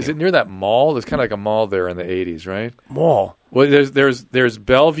York Avenue. Is it near that mall? There's kind of like a mall there in the 80s, right? Mall. Well, there's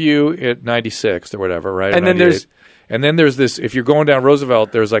Bellevue at 96th or whatever, right? And then there's this. If you're going down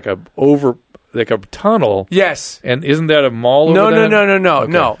Roosevelt, there's like a tunnel. Yes. And isn't that a mall? No. Okay.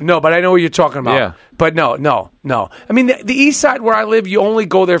 No. But I know what you're talking about. Yeah. But no. I mean, the east side where I live, you only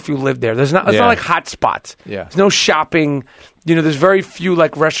go there if you live there. It's not like hot spots. Yeah. There's no shopping. There's very few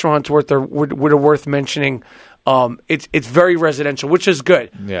like restaurants that are worth mentioning. It's very residential, which is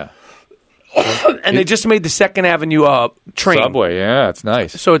good. Yeah. And they just made the 2nd Avenue train subway. Yeah, it's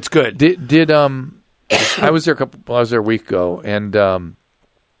nice. So it's good. Did I was there a week ago, and there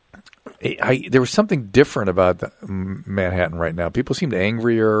was something different about Manhattan right now. People seemed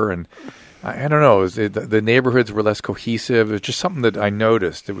angrier, and I don't know. The neighborhoods were less cohesive. It was just something that I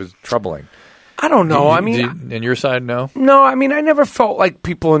noticed. It was troubling. I don't know. On your side, no? No, I mean, I never felt like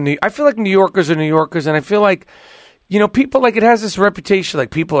people in I feel like New Yorkers are New Yorkers, and I feel like, people, like, it has this reputation, like,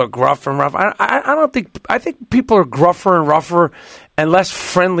 people are gruff and rough. I think people are gruffer and rougher and less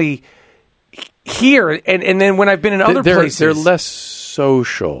friendly here, and then when I've been in other places. They're less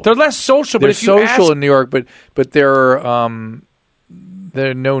social. They're less social, but if social you ask, in New York, but they're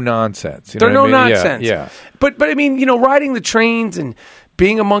no nonsense. They're no nonsense. Yeah. But I mean, riding the trains and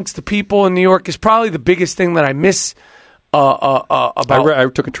being amongst the people in New York is probably the biggest thing that I miss about. I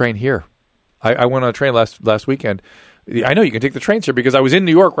took a train here. I went on a train last weekend. I know you can take the trains here because I was in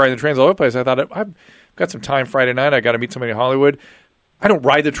New York riding the trains all over the place. I thought I've got some time Friday night. I got to meet somebody in Hollywood. I don't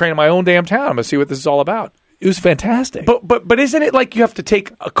ride the train in my own damn town. I'm going to see what this is all about. It was fantastic. But isn't it like you have to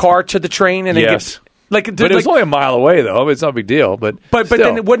take a car to the train and yes. But it was only a mile away, though. It's not a big deal. But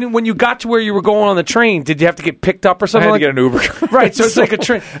then when you got to where you were going on the train, did you have to get picked up or something? I had to get an Uber. Right, so it's like a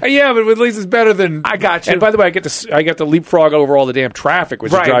train. Yeah, but at least it's better than. I got you. And by the way, I get to leapfrog over all the damn traffic,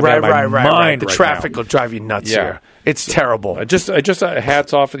 which is driving out of my mind. The traffic will drive you nuts here. It's terrible. Just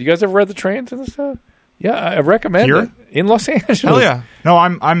hats off. You guys ever read the trains and stuff? Yeah, I recommend it. In Los Angeles. Hell yeah. No,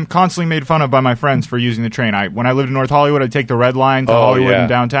 I'm constantly made fun of by my friends for using the train. When I lived in North Hollywood, I'd take the Red Line to Hollywood and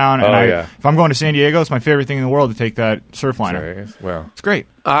downtown. And if I'm going to San Diego, it's my favorite thing in the world to take that Surfliner. Well, it's great.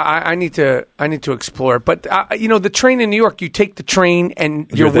 I need to explore it. But, the train in New York, you take the train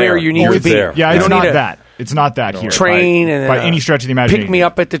and you're where you need to be. There. Yeah, it's not that. It's not that here. Train by any stretch of the imagination. Pick me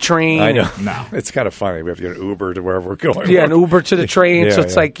up at the train. I know. No. It's kind of funny. We have to get an Uber to wherever we're going. Yeah, an Uber to the train. So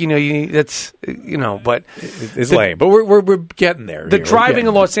it's like, but it's lame. But we're getting there. The driving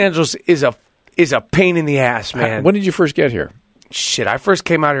in Los Angeles is a pain in the ass, man. When did you first get here? Shit, I first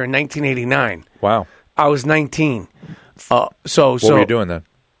came out here in 1989. Wow. I was 19. What were you doing then?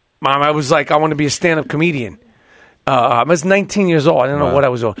 Mom, I was like, I want to be a stand-up comedian. I was 19 years old. I don't know what I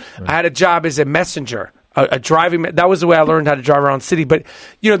was doing. I had a job as a messenger. A driving. That was the way I learned how to drive around the city. But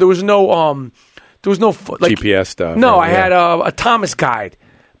there was no GPS stuff. No, I had a Thomas guide.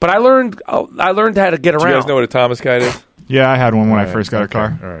 But I learned how to get around. Do you guys know what a Thomas guide is? Yeah, I had one when I first got a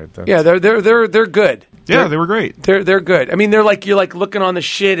car. All right. Yeah, they're good. Yeah, they were great. They're good. I mean, they're like you're like looking on the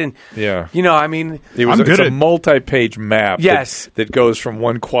shit and I mean, it's a multi-page map. Yes, that goes from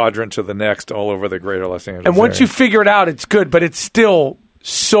one quadrant to the next all over the greater Los Angeles. And once you figure it out, it's good. But it's still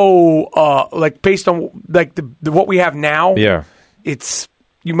so based on like the what we have now. Yeah, it's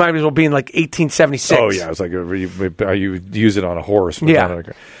you might as well be in like 1876. Oh yeah, it's like you use it on a horse. Yeah.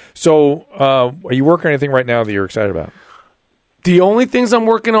 So, are you working on anything right now that you're excited about? The only things I'm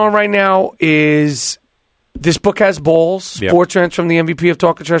working on right now is this book has balls. Sports Rants from the MVP of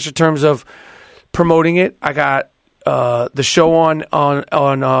Talking Trash in terms of promoting it. I got the show on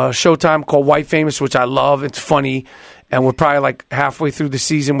Showtime called White Famous, which I love. It's funny, and we're probably like halfway through the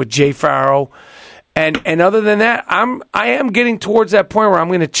season with Jay Farrow. And other than that, I am getting towards that point where I'm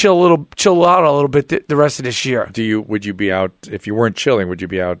going to chill out a little bit the rest of this year. Would you be out if you weren't chilling? Would you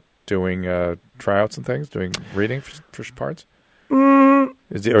be out doing tryouts and things, doing reading for parts?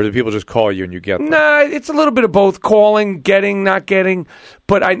 Or do people just call you and you get them? Nah, it's a little bit of both. Calling, getting, not getting.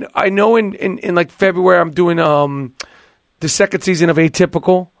 But I know in like February I'm doing the second season of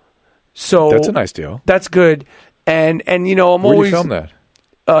Atypical. So that's a nice deal. That's good. And I'm Where always do you film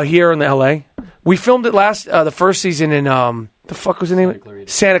that? Here in the LA. We filmed it the first season in the fuck was the name?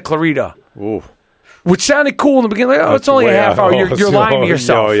 Santa Clarita. Ooh. Which sounded cool in the beginning. Like, it's only a half hour. You're lying to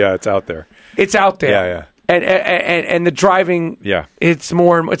yourself. Oh yeah, it's out there. It's out there. Yeah. And the driving, it's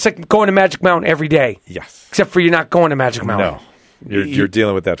like going to Magic Mountain every day. Yes. Except for you're not going to Magic Mountain. No. You're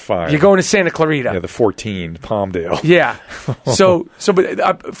dealing with that fine. You're going to Santa Clarita. Yeah, the 14, Palmdale. Yeah.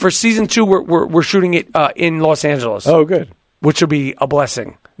 But for season 2, we're shooting it in Los Angeles. Oh, good. Which will be a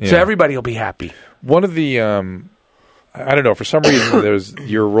blessing. Yeah. So everybody will be happy. One of the, I don't know, for some reason, there's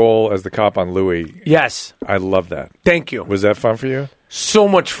your role as the cop on Louis. Yes. I love that. Thank you. Was that fun for you? So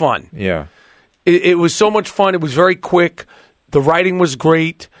much fun. Yeah. It was so much fun. It was very quick. The writing was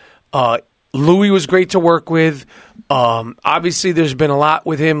great. Louis was great to work with. Obviously, there's been a lot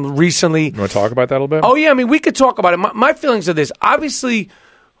with him recently. You want to talk about that a little bit? Oh, yeah. I mean, we could talk about it. My feelings are this. Obviously,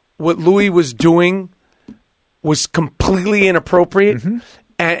 what Louis was doing was completely inappropriate. Mm-hmm.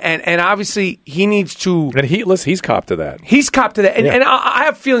 And obviously, he needs to... And he's copped to that. He's copped to that. And I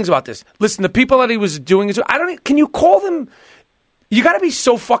have feelings about this. Listen, the people that he was doing it to... Can you call them... You got to be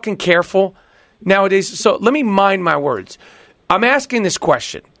so fucking careful nowadays. So let me mind my words. I'm asking this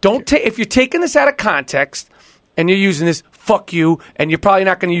question. If you're taking this out of context and you're using this, fuck you, and you're probably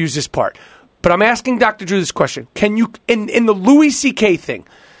not going to use this part. But I'm asking Dr. Drew this question. Can you... In the Louis C.K. thing,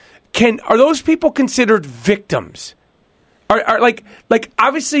 are those people considered victims? Are like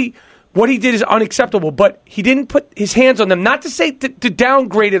obviously what he did is unacceptable, but he didn't put his hands on them. Not to say to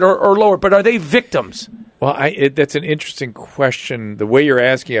downgrade it or lower, but are they victims? Well, that's an interesting question. The way you're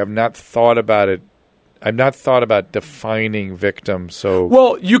asking, I've not thought about it. I've not thought about defining victims. So,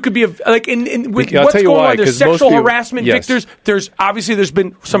 well, you could be with I'll what's tell you going why, on. There's 'cause sexual most people- harassment yes. victims. There's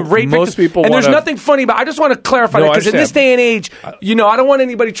been some rape Most victims, people and there's wanna- nothing funny about. I just want to clarify No, that I because in this understand. day and age, I don't want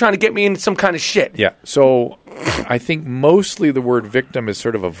anybody trying to get me into some kind of shit. Yeah. So I think mostly the word victim is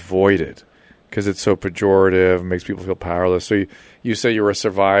sort of avoided because it's so pejorative, makes people feel powerless. So you say you were a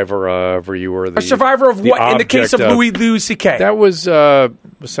survivor of, or you were A survivor of what? In the case of Louis C.K., that was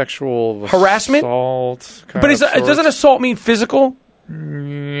sexual harassment, assault. But doesn't assault mean physical?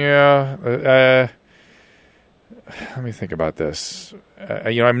 Yeah. Let me think about this.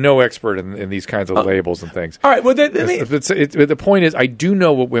 I'm no expert in these kinds of labels and things. All right. Well, the point is, I do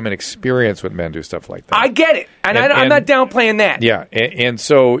know what women experience when men do stuff like that. I get it, and I'm not downplaying that. Yeah, and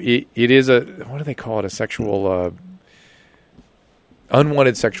so it is what do they call it? A sexual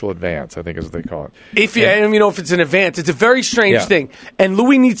unwanted sexual advance, I think is what they call it. If it's an advance, it's a very strange thing, and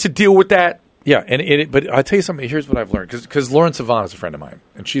Louis needs to deal with that. Yeah, but I'll tell you something. Here's what I've learned, because Lauren Savan is a friend of mine,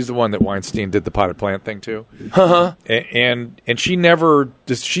 and she's the one that Weinstein did the potted plant thing to. And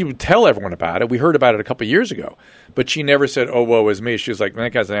she would tell everyone about it. We heard about it a couple of years ago, but she never said, "Oh, woe is me." She was like, "Man,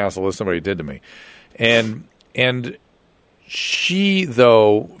 that guy's an asshole. Listen to what he did to me," and she,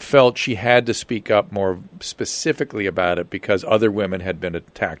 though, felt she had to speak up more specifically about it because other women had been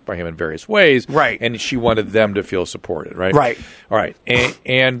attacked by him in various ways. Right. And she wanted them to feel supported, right? Right. All right.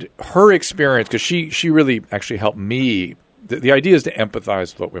 And her experience, because she really actually helped me. The idea is to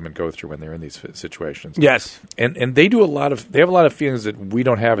empathize with what women go through when they're in these situations. Yes. And they have a lot of feelings that we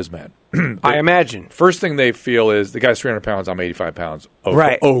don't have as men. I imagine. First thing they feel is the guy's 300 pounds, I'm 85 pounds. Oh,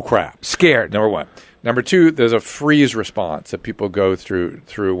 right. Oh, crap. Scared. Number one. Number two, there's a freeze response that people go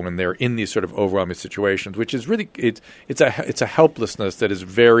through when they're in these sort of overwhelming situations, which is really it's a helplessness that is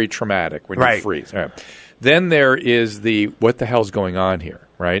very traumatic when you freeze. All right. Then there is the what the hell's going on here,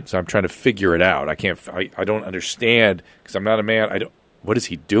 right? So I'm trying to figure it out. I don't understand because I'm not a man. What is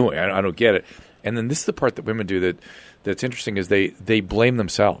he doing? I don't get it. And then this is the part that women do that's interesting is they blame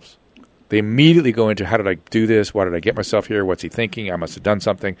themselves. They immediately go into, how did I do this? Why did I get myself here? What's he thinking? I must have done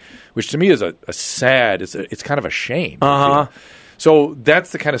something, which to me is a sad, it's kind of a shame. So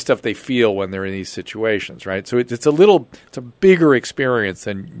that's the kind of stuff they feel when they're in these situations, right? So it's a bigger experience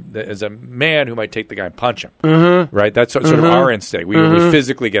than as a man who might take the guy and punch him, right? That's sort of our instinct. We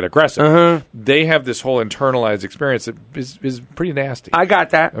physically get aggressive. They have this whole internalized experience that is pretty nasty. I got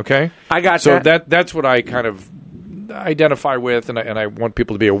that. Okay? I got that. So that's what I kind of identify with, and I want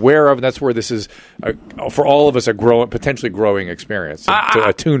people to be aware of, and that's where this is, for all of us, a potentially growing experience to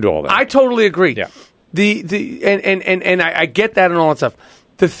attune to all that. I totally agree. Yeah. And I get that and all that stuff.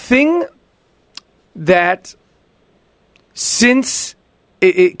 The thing that since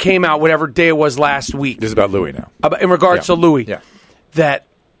it came out, whatever day it was last week, this is about Louis now. In regards to Louis, that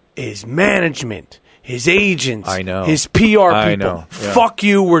his management, his agents, I know, his PR people, I know. Yeah. Fuck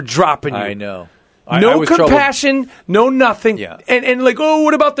you, we're dropping you. I know. No compassion, no nothing, yeah. and like, oh,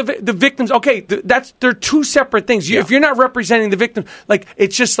 what about the victims? Okay, they're two separate things. If you're not representing the victim, like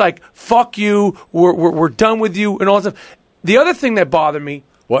it's just like fuck you, we're done with you, and all that stuff. The other thing that bothered me,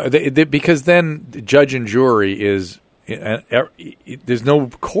 well, because then the judge and jury is there's no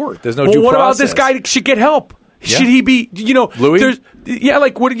court, there's no due process. What about this guy? Should get help? Yeah. Should he be? Louis?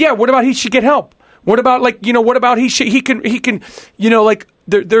 What about he should get help? What about what about he can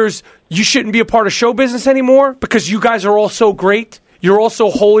there's you shouldn't be a part of show business anymore because you guys are all so great. You're all so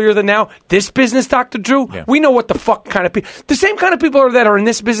holier than thou. This business, Dr. Drew, we know what the fuck kind of people. The same kind of people that are in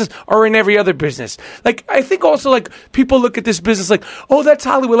this business are in every other business. Like, I think also, like, people look at this business like, oh, that's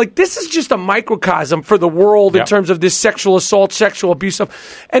Hollywood. Like, this is just a microcosm for the world in terms of this sexual assault, sexual abuse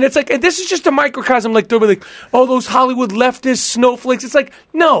stuff. And it's like, and this is just a microcosm. Like, they'll be like, oh, those Hollywood leftist snowflakes. It's like,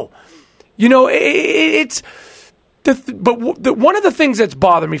 no. It's... one of the things that's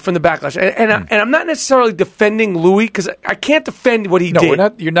bothered me from the backlash, and I'm not necessarily defending Louis because I can't defend what he did.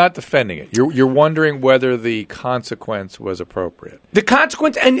 No, you're not defending it. You're wondering whether the consequence was appropriate. The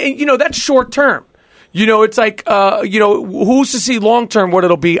consequence, and that's short term. It's like who's to see long term what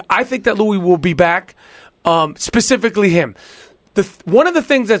it'll be. I think that Louis will be back, specifically him. One of the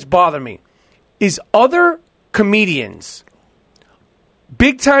things that's bothered me is other comedians,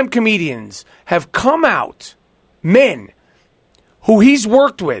 big time comedians, have come out. Men who he's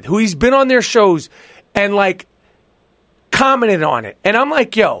worked with, who he's been on their shows and like commented on it. And I'm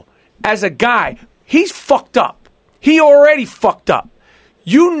like, yo, as a guy, he's fucked up. He already fucked up.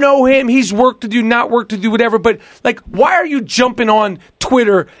 You know him. He's worked with you, not worked with you, whatever. But, like, why are you jumping on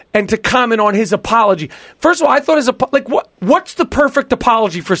Twitter and to comment on his apology? First of all, I thought what's the perfect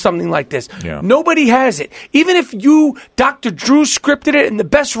apology for something like this? Yeah. Nobody has it. Even if you, Dr. Drew, scripted it and the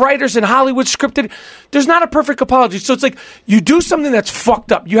best writers in Hollywood scripted it, there's not a perfect apology. So it's like you do something that's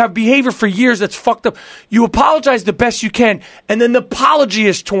fucked up. You have behavior for years that's fucked up. You apologize the best you can, and then the apology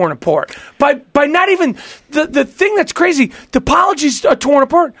is torn apart. By not even the thing that's crazy, the apologies are torn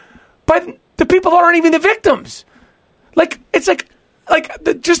apart by the people that aren't even the victims. Like, it's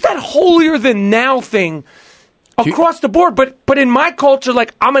just that holier than now thing across the board. But in my culture,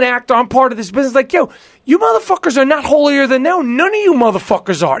 like, I'm an actor, I'm part of this business. Like, yo, you motherfuckers are not holier than now. None of you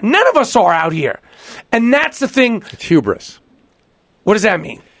motherfuckers are. None of us are out here. And that's the thing. It's hubris. What does that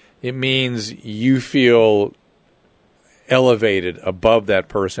mean? It means you feel elevated above that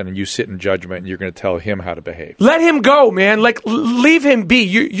person, and you sit in judgment, and you're going to tell him how to behave. Let him go, man. Like, leave him be.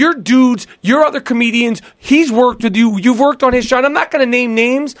 You're dudes. You're other comedians. He's worked with you. You've worked on his show. And I'm not going to name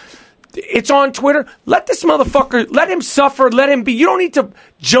names. It's on Twitter. Let this motherfucker, let him suffer. Let him be. You don't need to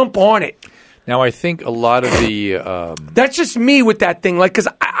jump on it. Now, I think a lot of the... That's just me with that thing. Like, because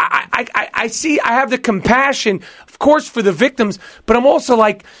I see, I have the compassion, of course, for the victims, but I'm also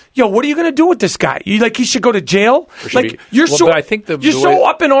like, yo, what are you going to do with this guy? You like, he should go to jail? Like, you're so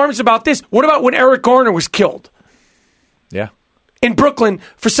up in arms about this. What about when Eric Garner was killed? Yeah. In Brooklyn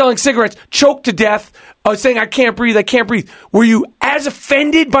for selling cigarettes, choked to death, saying, I can't breathe. Were you as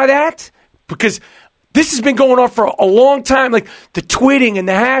offended by that? Because this has been going on for a long time, like the tweeting and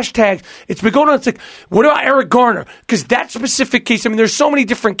the hashtags. It's been going on. It's like, what about Eric Garner? Because that specific case, I mean, there's so many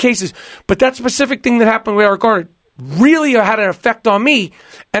different cases, but that specific thing that happened with Eric Garner really had an effect on me.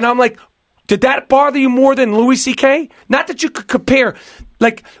 And I'm like, did that bother you more than Louis C.K.? Not that you could compare.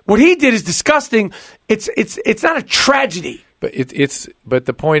 Like, what he did is disgusting. It's not a tragedy. But but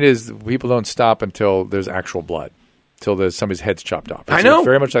the point is, people don't stop until there's actual blood. Till somebody's head's chopped off. I know. It's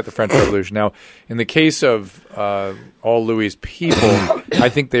very much like the French Revolution. Now, in the case of all Louis' people, I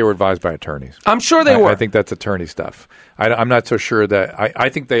think they were advised by attorneys. I'm sure they were. I think that's attorney stuff. I'm not so sure that... I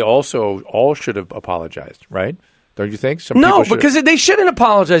think they also all should have apologized, right? Don't you think? No, because they shouldn't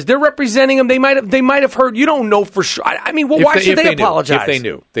apologize. They're representing them. They might have heard. You don't know for sure. I mean, why should they apologize? If they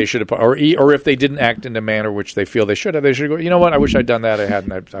knew, they should have, or if they didn't act in a manner which they feel they should have, they should go, you know what? I wish I'd done that. I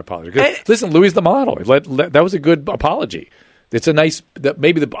hadn't. I apologize. Listen, Louis is the model. That was a good apology. It's a nice.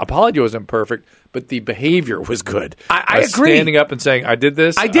 Maybe the apology wasn't perfect, but the behavior was good. I agree. Standing up and saying, "I did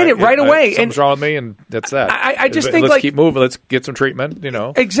this. I did it right away. Something's wrong with me," and that's that. I just think let's keep moving. Let's get some treatment. You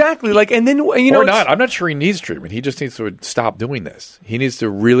know, exactly. Like, and then you know, or not. I'm not sure he needs treatment. He just needs to stop doing this. He needs to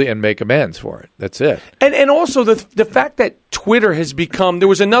really and make amends for it. That's it. And also the fact that Twitter has become. There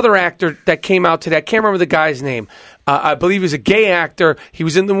was another actor that came out today. I can't remember the guy's name. I believe he was a gay actor. He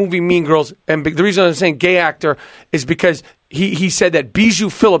was in the movie Mean Girls. And the reason I'm saying gay actor is because he said that Bijou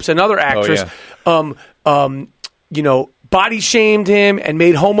Phillips, another actress, body shamed him and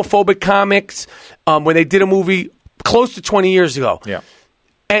made homophobic comics when they did a movie close to 20 years ago. Yeah.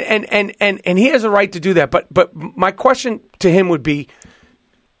 And he has a right to do that. But my question to him would be,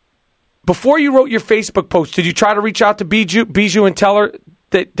 before you wrote your Facebook post, did you try to reach out to Bijou and tell her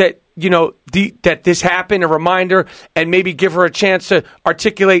that that this happened, a reminder, and maybe give her a chance to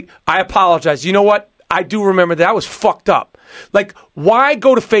articulate, I apologize. You know what? I do remember that was fucked up. Like, why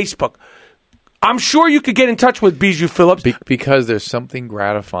go to Facebook? I'm sure you could get in touch with Bijou Phillips. Because there's something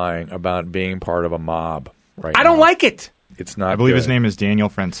gratifying about being part of a mob right now. I don't like it. It's not. I believe good. his name is Daniel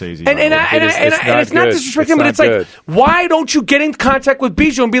Francesi. And it's not disrespecting, but it's like, why don't you get in contact with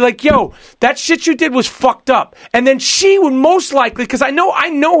Bijou and be like, yo, that shit you did was fucked up? And then she would most likely, because I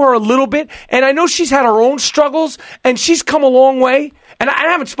know her a little bit, and I know she's had her own struggles, and she's come a long way. And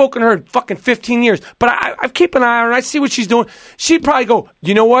I haven't spoken to her in fucking 15 years, but I keep an eye on her, and I see what she's doing. She'd probably go,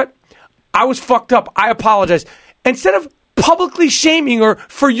 you know what? I was fucked up. I apologize. Instead of publicly shaming her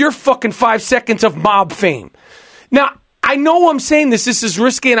for your fucking 5 seconds of mob fame. Now, I know I'm saying this is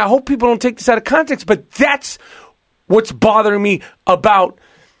risky, and I hope people don't take this out of context, but that's what's bothering me about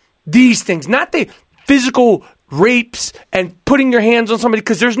these things. Not the physical rapes and putting your hands on somebody,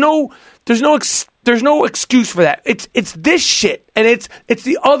 because there's no excuse for that. It's this shit, and it's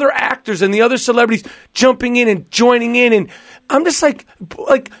the other actors and the other celebrities jumping in and joining in, and I'm just like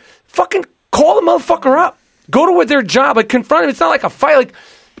fucking call the motherfucker up. Go to their job, like confront him. It's not like a fight. Like,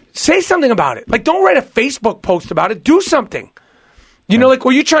 say something about it. Like, don't write a Facebook post about it. Do something. You know, like,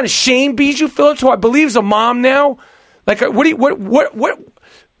 were you trying to shame Bijou Phillips, who I believe is a mom now? Like, what?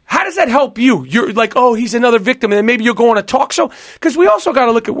 How does that help you? You're like, oh, he's another victim, and then maybe you'll go on a talk show. Because we also got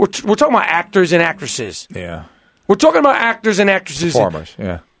to look at we're talking about actors and actresses. Yeah. We're talking about actors and actresses. Performers,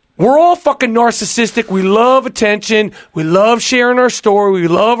 yeah. We're all fucking narcissistic. We love attention. We love sharing our story. We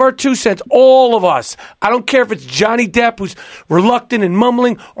love our 2 cents. All of us. I don't care if it's Johnny Depp who's reluctant and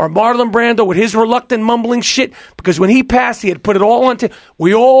mumbling, or Marlon Brando with his reluctant mumbling shit, because when he passed, he had put it all on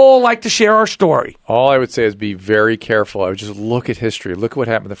we all like to share our story. All I would say is be very careful. I would just look at history. Look at what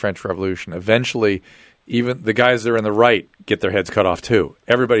happened in the French Revolution. Eventually, even the guys that are in the right get their heads cut off too.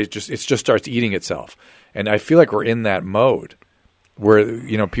 Everybody it just starts eating itself. And I feel like we're in that mode,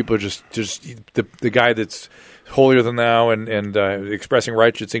 where people are just the guy that's holier than thou and expressing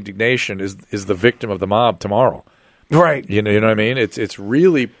righteous indignation is the victim of the mob tomorrow. Right. You know what I mean? It's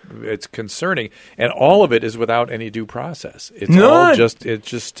really concerning, and all of it is without any due process. It's all just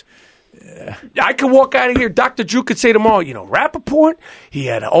I could walk out of here. Dr. Drew could say tomorrow, Rapaport, he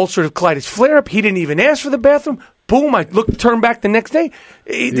had an ulcerative colitis flare-up. He didn't even ask for the bathroom. Boom, I turn back the next day.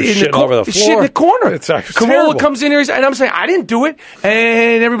 Shitting over the floor. Shit in the corner. It's Corolla comes in here, and I'm saying, I didn't do it.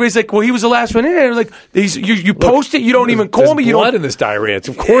 And everybody's like, well, he was the last one in there. Like, you post it, you don't even call me. There's blood in this diarrhea.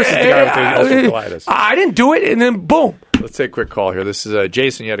 Of course it's the guy with the ulcerative colitis. I didn't do it, and then boom. Let's take a quick call here. This is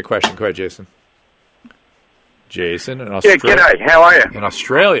Jason. You had a question. Go ahead, Jason. Jason in Australia. Yeah, g'day. How are you? In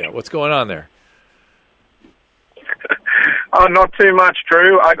Australia. What's going on there? Oh, not too much,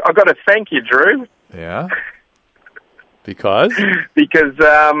 Drew. I got to thank you, Drew. Yeah. Because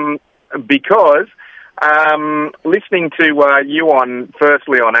listening to you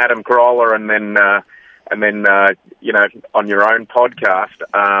firstly on Adam Carolla and then on your own podcast,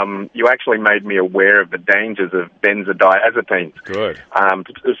 you actually made me aware of the dangers of benzodiazepines. Good.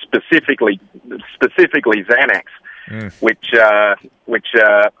 Specifically Xanax, which I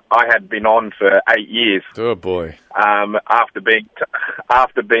had been on for 8 years. Oh boy! After being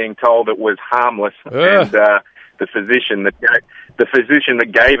told it was harmless, and the physician that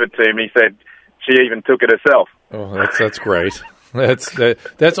gave it to me said she even took it herself. Oh, that's great.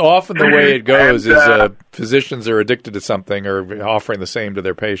 That's often the way it goes. Physicians are addicted to something or offering the same to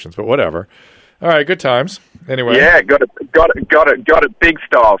their patients. But whatever. All right, good times. Anyway, yeah, got it big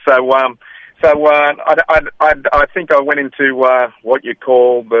style. So I think I went into what you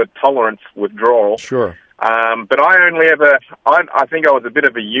call the tolerance withdrawal. Sure. But I think I was a bit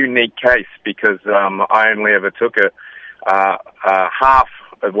of a unique case because I only ever took half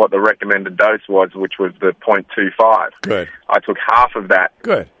of what the recommended dose was, which was the 0.25. Good. I took half of that.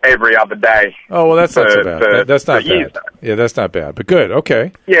 Good. Every other day. Oh, well, that's not so bad. That's not bad. Yeah, that's not bad. But good.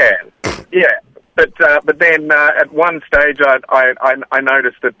 Okay. Yeah. But then at one stage, I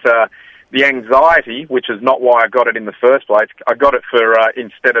noticed that the anxiety, which is not why I got it in the first place, I got it for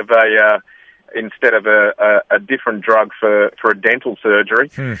instead of a different drug for a dental surgery.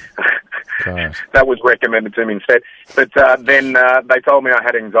 That was recommended to me instead. But then they told me I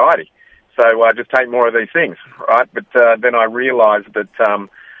had anxiety. So just take more of these things, right? But then I realized that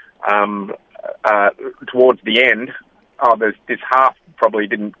towards the end, this half probably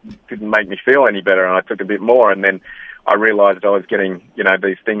didn't make me feel any better, and I took a bit more, and then I realized I was getting,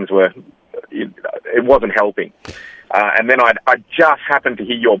 these things it wasn't helping. And then I just happened to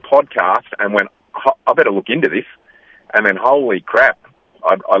hear your podcast and went, I better look into this. And then, holy crap,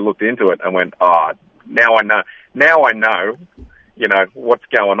 I looked into it and went, now I know. Now I know, what's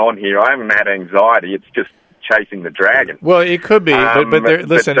going on here. I haven't had anxiety. It's just chasing the dragon. Well, it could be,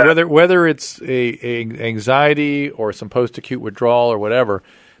 listen, whether it's a anxiety or some post-acute withdrawal or whatever,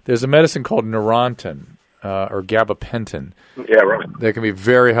 there's a medicine called Neurontin or gabapentin. Yeah, right. That can be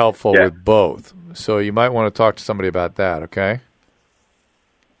very helpful with both. So you might want to talk to somebody about that, okay?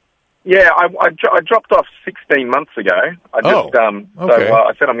 Yeah, I dropped off 16 months ago. Okay. So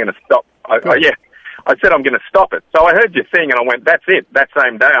I said I'm going to stop. I said I'm going to stop it. So I heard your thing and I went, that's it. That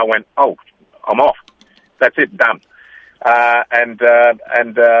same day I went, I'm off. That's it, done. And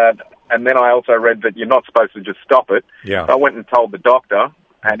then I also read that you're not supposed to just stop it. Yeah. So I went and told the doctor,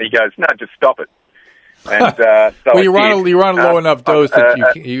 and he goes, no, just stop it. And so well, you're on a low enough dose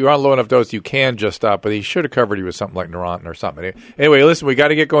that you're on a low enough dose you can just stop. But he should have covered you with something like Neurontin or something. Anyway, listen, we got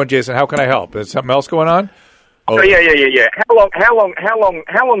to get going, Jason. How can I help? Is something else going on? Oh yeah. How long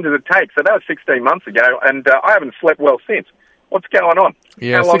does it take? So that was 16 months ago, and I haven't slept well since. What's going on?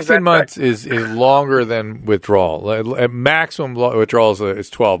 Yeah, 16 months is longer than withdrawal. At maximum withdrawal is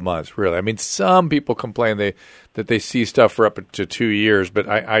 12 months, really. I mean, some people complain that they see stuff for up to 2 years, but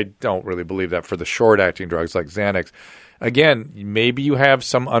I don't really believe that for the short-acting drugs like Xanax. Again, maybe you have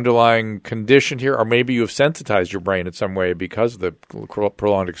some underlying condition here, or maybe you have sensitized your brain in some way because of the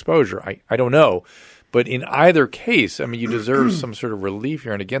prolonged exposure. I don't know. But in either case, I mean, you deserve some sort of relief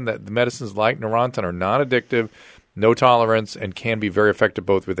here. And again, the medicines like Neurontin are non-addictive, no tolerance, and can be very effective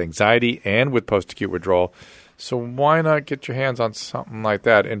both with anxiety and with post-acute withdrawal. So why not get your hands on something like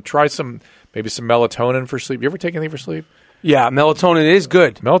that and try maybe some melatonin for sleep? You ever take anything for sleep? Yeah, melatonin is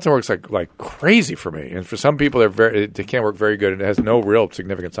good. Melatonin works like crazy for me, and for some people, they can't work very good, and it has no real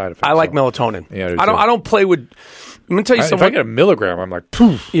significant side effects. I like melatonin. Yeah, I don't play with. I'm gonna tell you something. If I get a milligram, I'm like,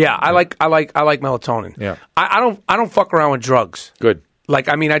 poof. Yeah, I like melatonin. Yeah, I don't fuck around with drugs. Good. Like,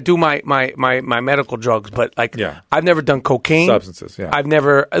 I mean, I do my medical drugs, but like, I've never done cocaine. Substances. Yeah,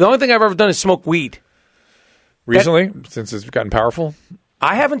 the only thing I've ever done is smoke weed. Recently, since it's gotten powerful.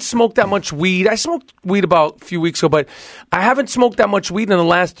 I haven't smoked that much weed. I smoked weed about a few weeks ago, but I haven't smoked that much weed in the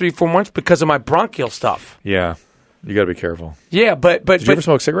last 3-4 months because of my bronchial stuff. Yeah, you got to be careful. Yeah, but did you ever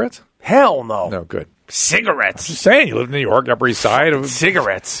smoke cigarettes? Hell no. No, good. Cigarettes. I'm just saying, you live in New York, Upper East Side.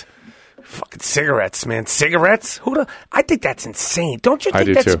 Cigarettes. Fucking cigarettes, man. Cigarettes? I think that's insane. Don't you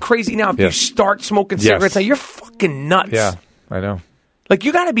think that's too. crazy now if you start smoking cigarettes? Now you're fucking nuts. Yeah, I know. Like,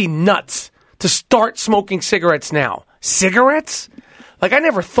 you got to be nuts to start smoking cigarettes now. Cigarettes? Like, I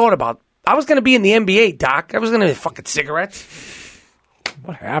never thought about. I was going to be in the NBA, Doc. I was going to be fucking cigarettes.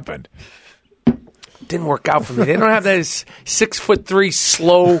 What happened? Didn't work out for me. They don't have that 6'3"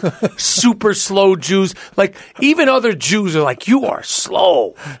 slow, super slow Jews. Like, even other Jews are like, you are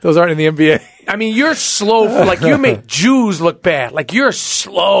slow. Those aren't in the NBA. I mean, you're slow. You make Jews look bad. Like, you're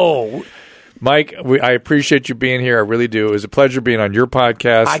slow. Mike, I appreciate you being here. I really do. It was a pleasure being on your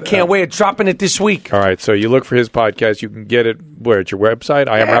podcast. I can't wait. Dropping it this week. All right. So you look for his podcast. You can get it where? At your website?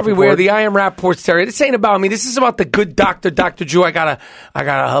 I Am everywhere. Rapaport? The I Am Rapaport stereo. This ain't about me. This is about the good doctor, Dr. Drew. I got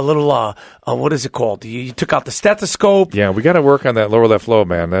a little, what is it called? You took out the stethoscope. Yeah, we got to work on that lower left lobe,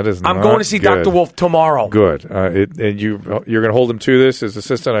 man. That is. I'm going to see Dr. Wolf tomorrow. Good. And you're going to hold him to this as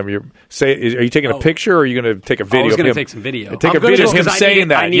assistant. Are you taking a picture, or are you going to take a video? I was going to take some video. Take a video of him saying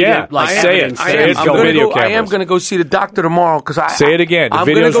that. Yeah, say it. I am going to go see the doctor tomorrow because say it again. I'm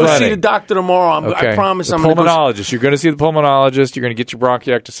going to go see the doctor tomorrow. I promise. The pulmonologist. You're going to see the pulmonologist. You're going to get your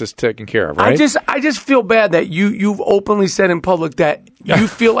bronchiectasis taken care of. Right? I just feel bad that you've openly said in public that you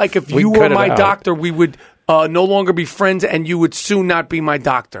feel like if you were my doctor, we would no longer be friends, and you would soon not be my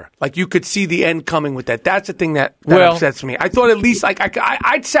doctor. Like, you could see the end coming with that. That's the thing that upsets me. I thought at least like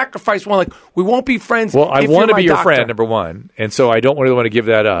I'd sacrifice one. Like, we won't be friends. Well, I want to be your friend, number one, and so I don't really want to give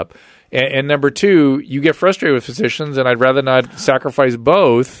that up. And number two, you get frustrated with physicians, and I'd rather not sacrifice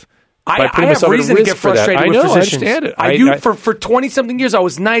both. I have reason to get frustrated with physicians. I understand it. For 20-something years, I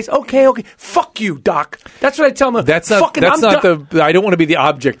was nice. Okay. Fuck you, doc. That's what I tell them. That's not I don't want to be the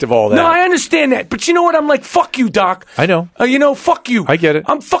object of all that. No, I understand that. But you know what? I'm like, fuck you, doc. I know. Fuck you. I get it.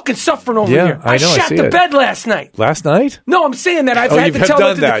 I'm fucking suffering over here. I know, shot the bed last night. Last night? No, I'm saying that. I've had to tell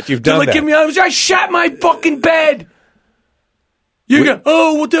them that. You've done that. I shot my fucking bed. You go,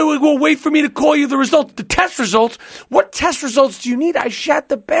 we'll wait for me to call you the results. The test results? What test results do you need? I shot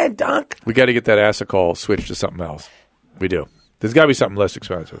the bed, Doc. We got to get that Asacol switched to something else. We do. There's got to be something less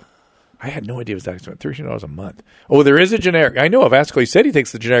expensive. I had no idea it was that expensive. $13 a month. Oh, there is a generic. I know of Asacol. He said he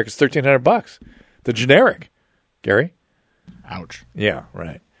thinks the generic is $1,300. The generic. Gary? Ouch. Yeah,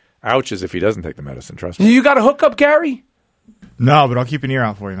 right. Ouch is if he doesn't take the medicine, trust me. You got a hookup, Gary? No, but I'll keep an ear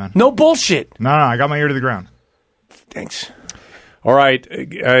out for you, man. No bullshit. No, I got my ear to the ground. Thanks. All right.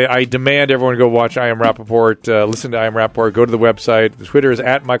 I demand everyone go watch I Am Rapaport. Listen to I Am Rapaport. Go to the website. The Twitter is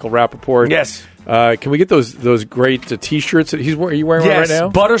at Michael Rapaport. Yes. Can we get those great T-shirts? Are you wearing one right now?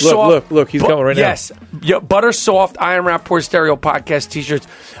 Butter soft. Look. He's got one right now. Yes. Butter soft I Am Rapaport Stereo Podcast T-shirts.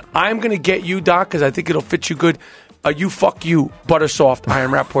 I'm going to get you, Doc, because I think it'll fit you good. You fuck you, Butter soft I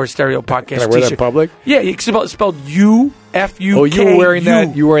Am Rapaport Stereo Podcast T-shirt. Can I wear that in public? Yeah, it's spelled U-F-U-K-U. Oh, you were wearing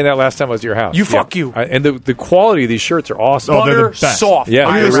that? You were wearing that last time I was at your house. You fuck you. And the quality of these shirts are awesome. Butter soft.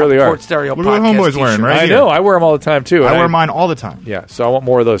 Yeah, they really are. Stereo Look at what Homeboy's wearing, right? I know. I wear them all the time, too. I wear mine all the time. Yeah, so I want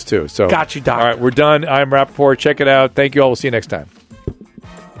more of those, too. So got you, Doc. All right, we're done. I Am Rapaport. Check it out. Thank you all. We'll see you next time.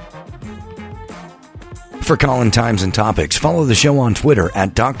 For Colin Times and Topics, follow the show on Twitter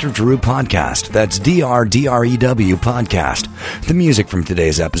at Dr. Drew Podcast. That's DRDREW Podcast. The music from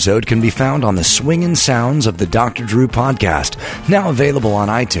today's episode can be found on the Swingin' Sounds of the Dr. Drew Podcast, now available on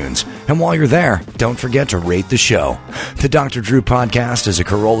iTunes. And while you're there, don't forget to rate the show. The Dr. Drew Podcast is a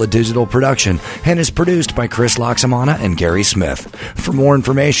Corolla Digital production and is produced by Chris Loxamana and Gary Smith. For more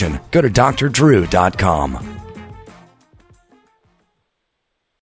information, go to drdrew.com.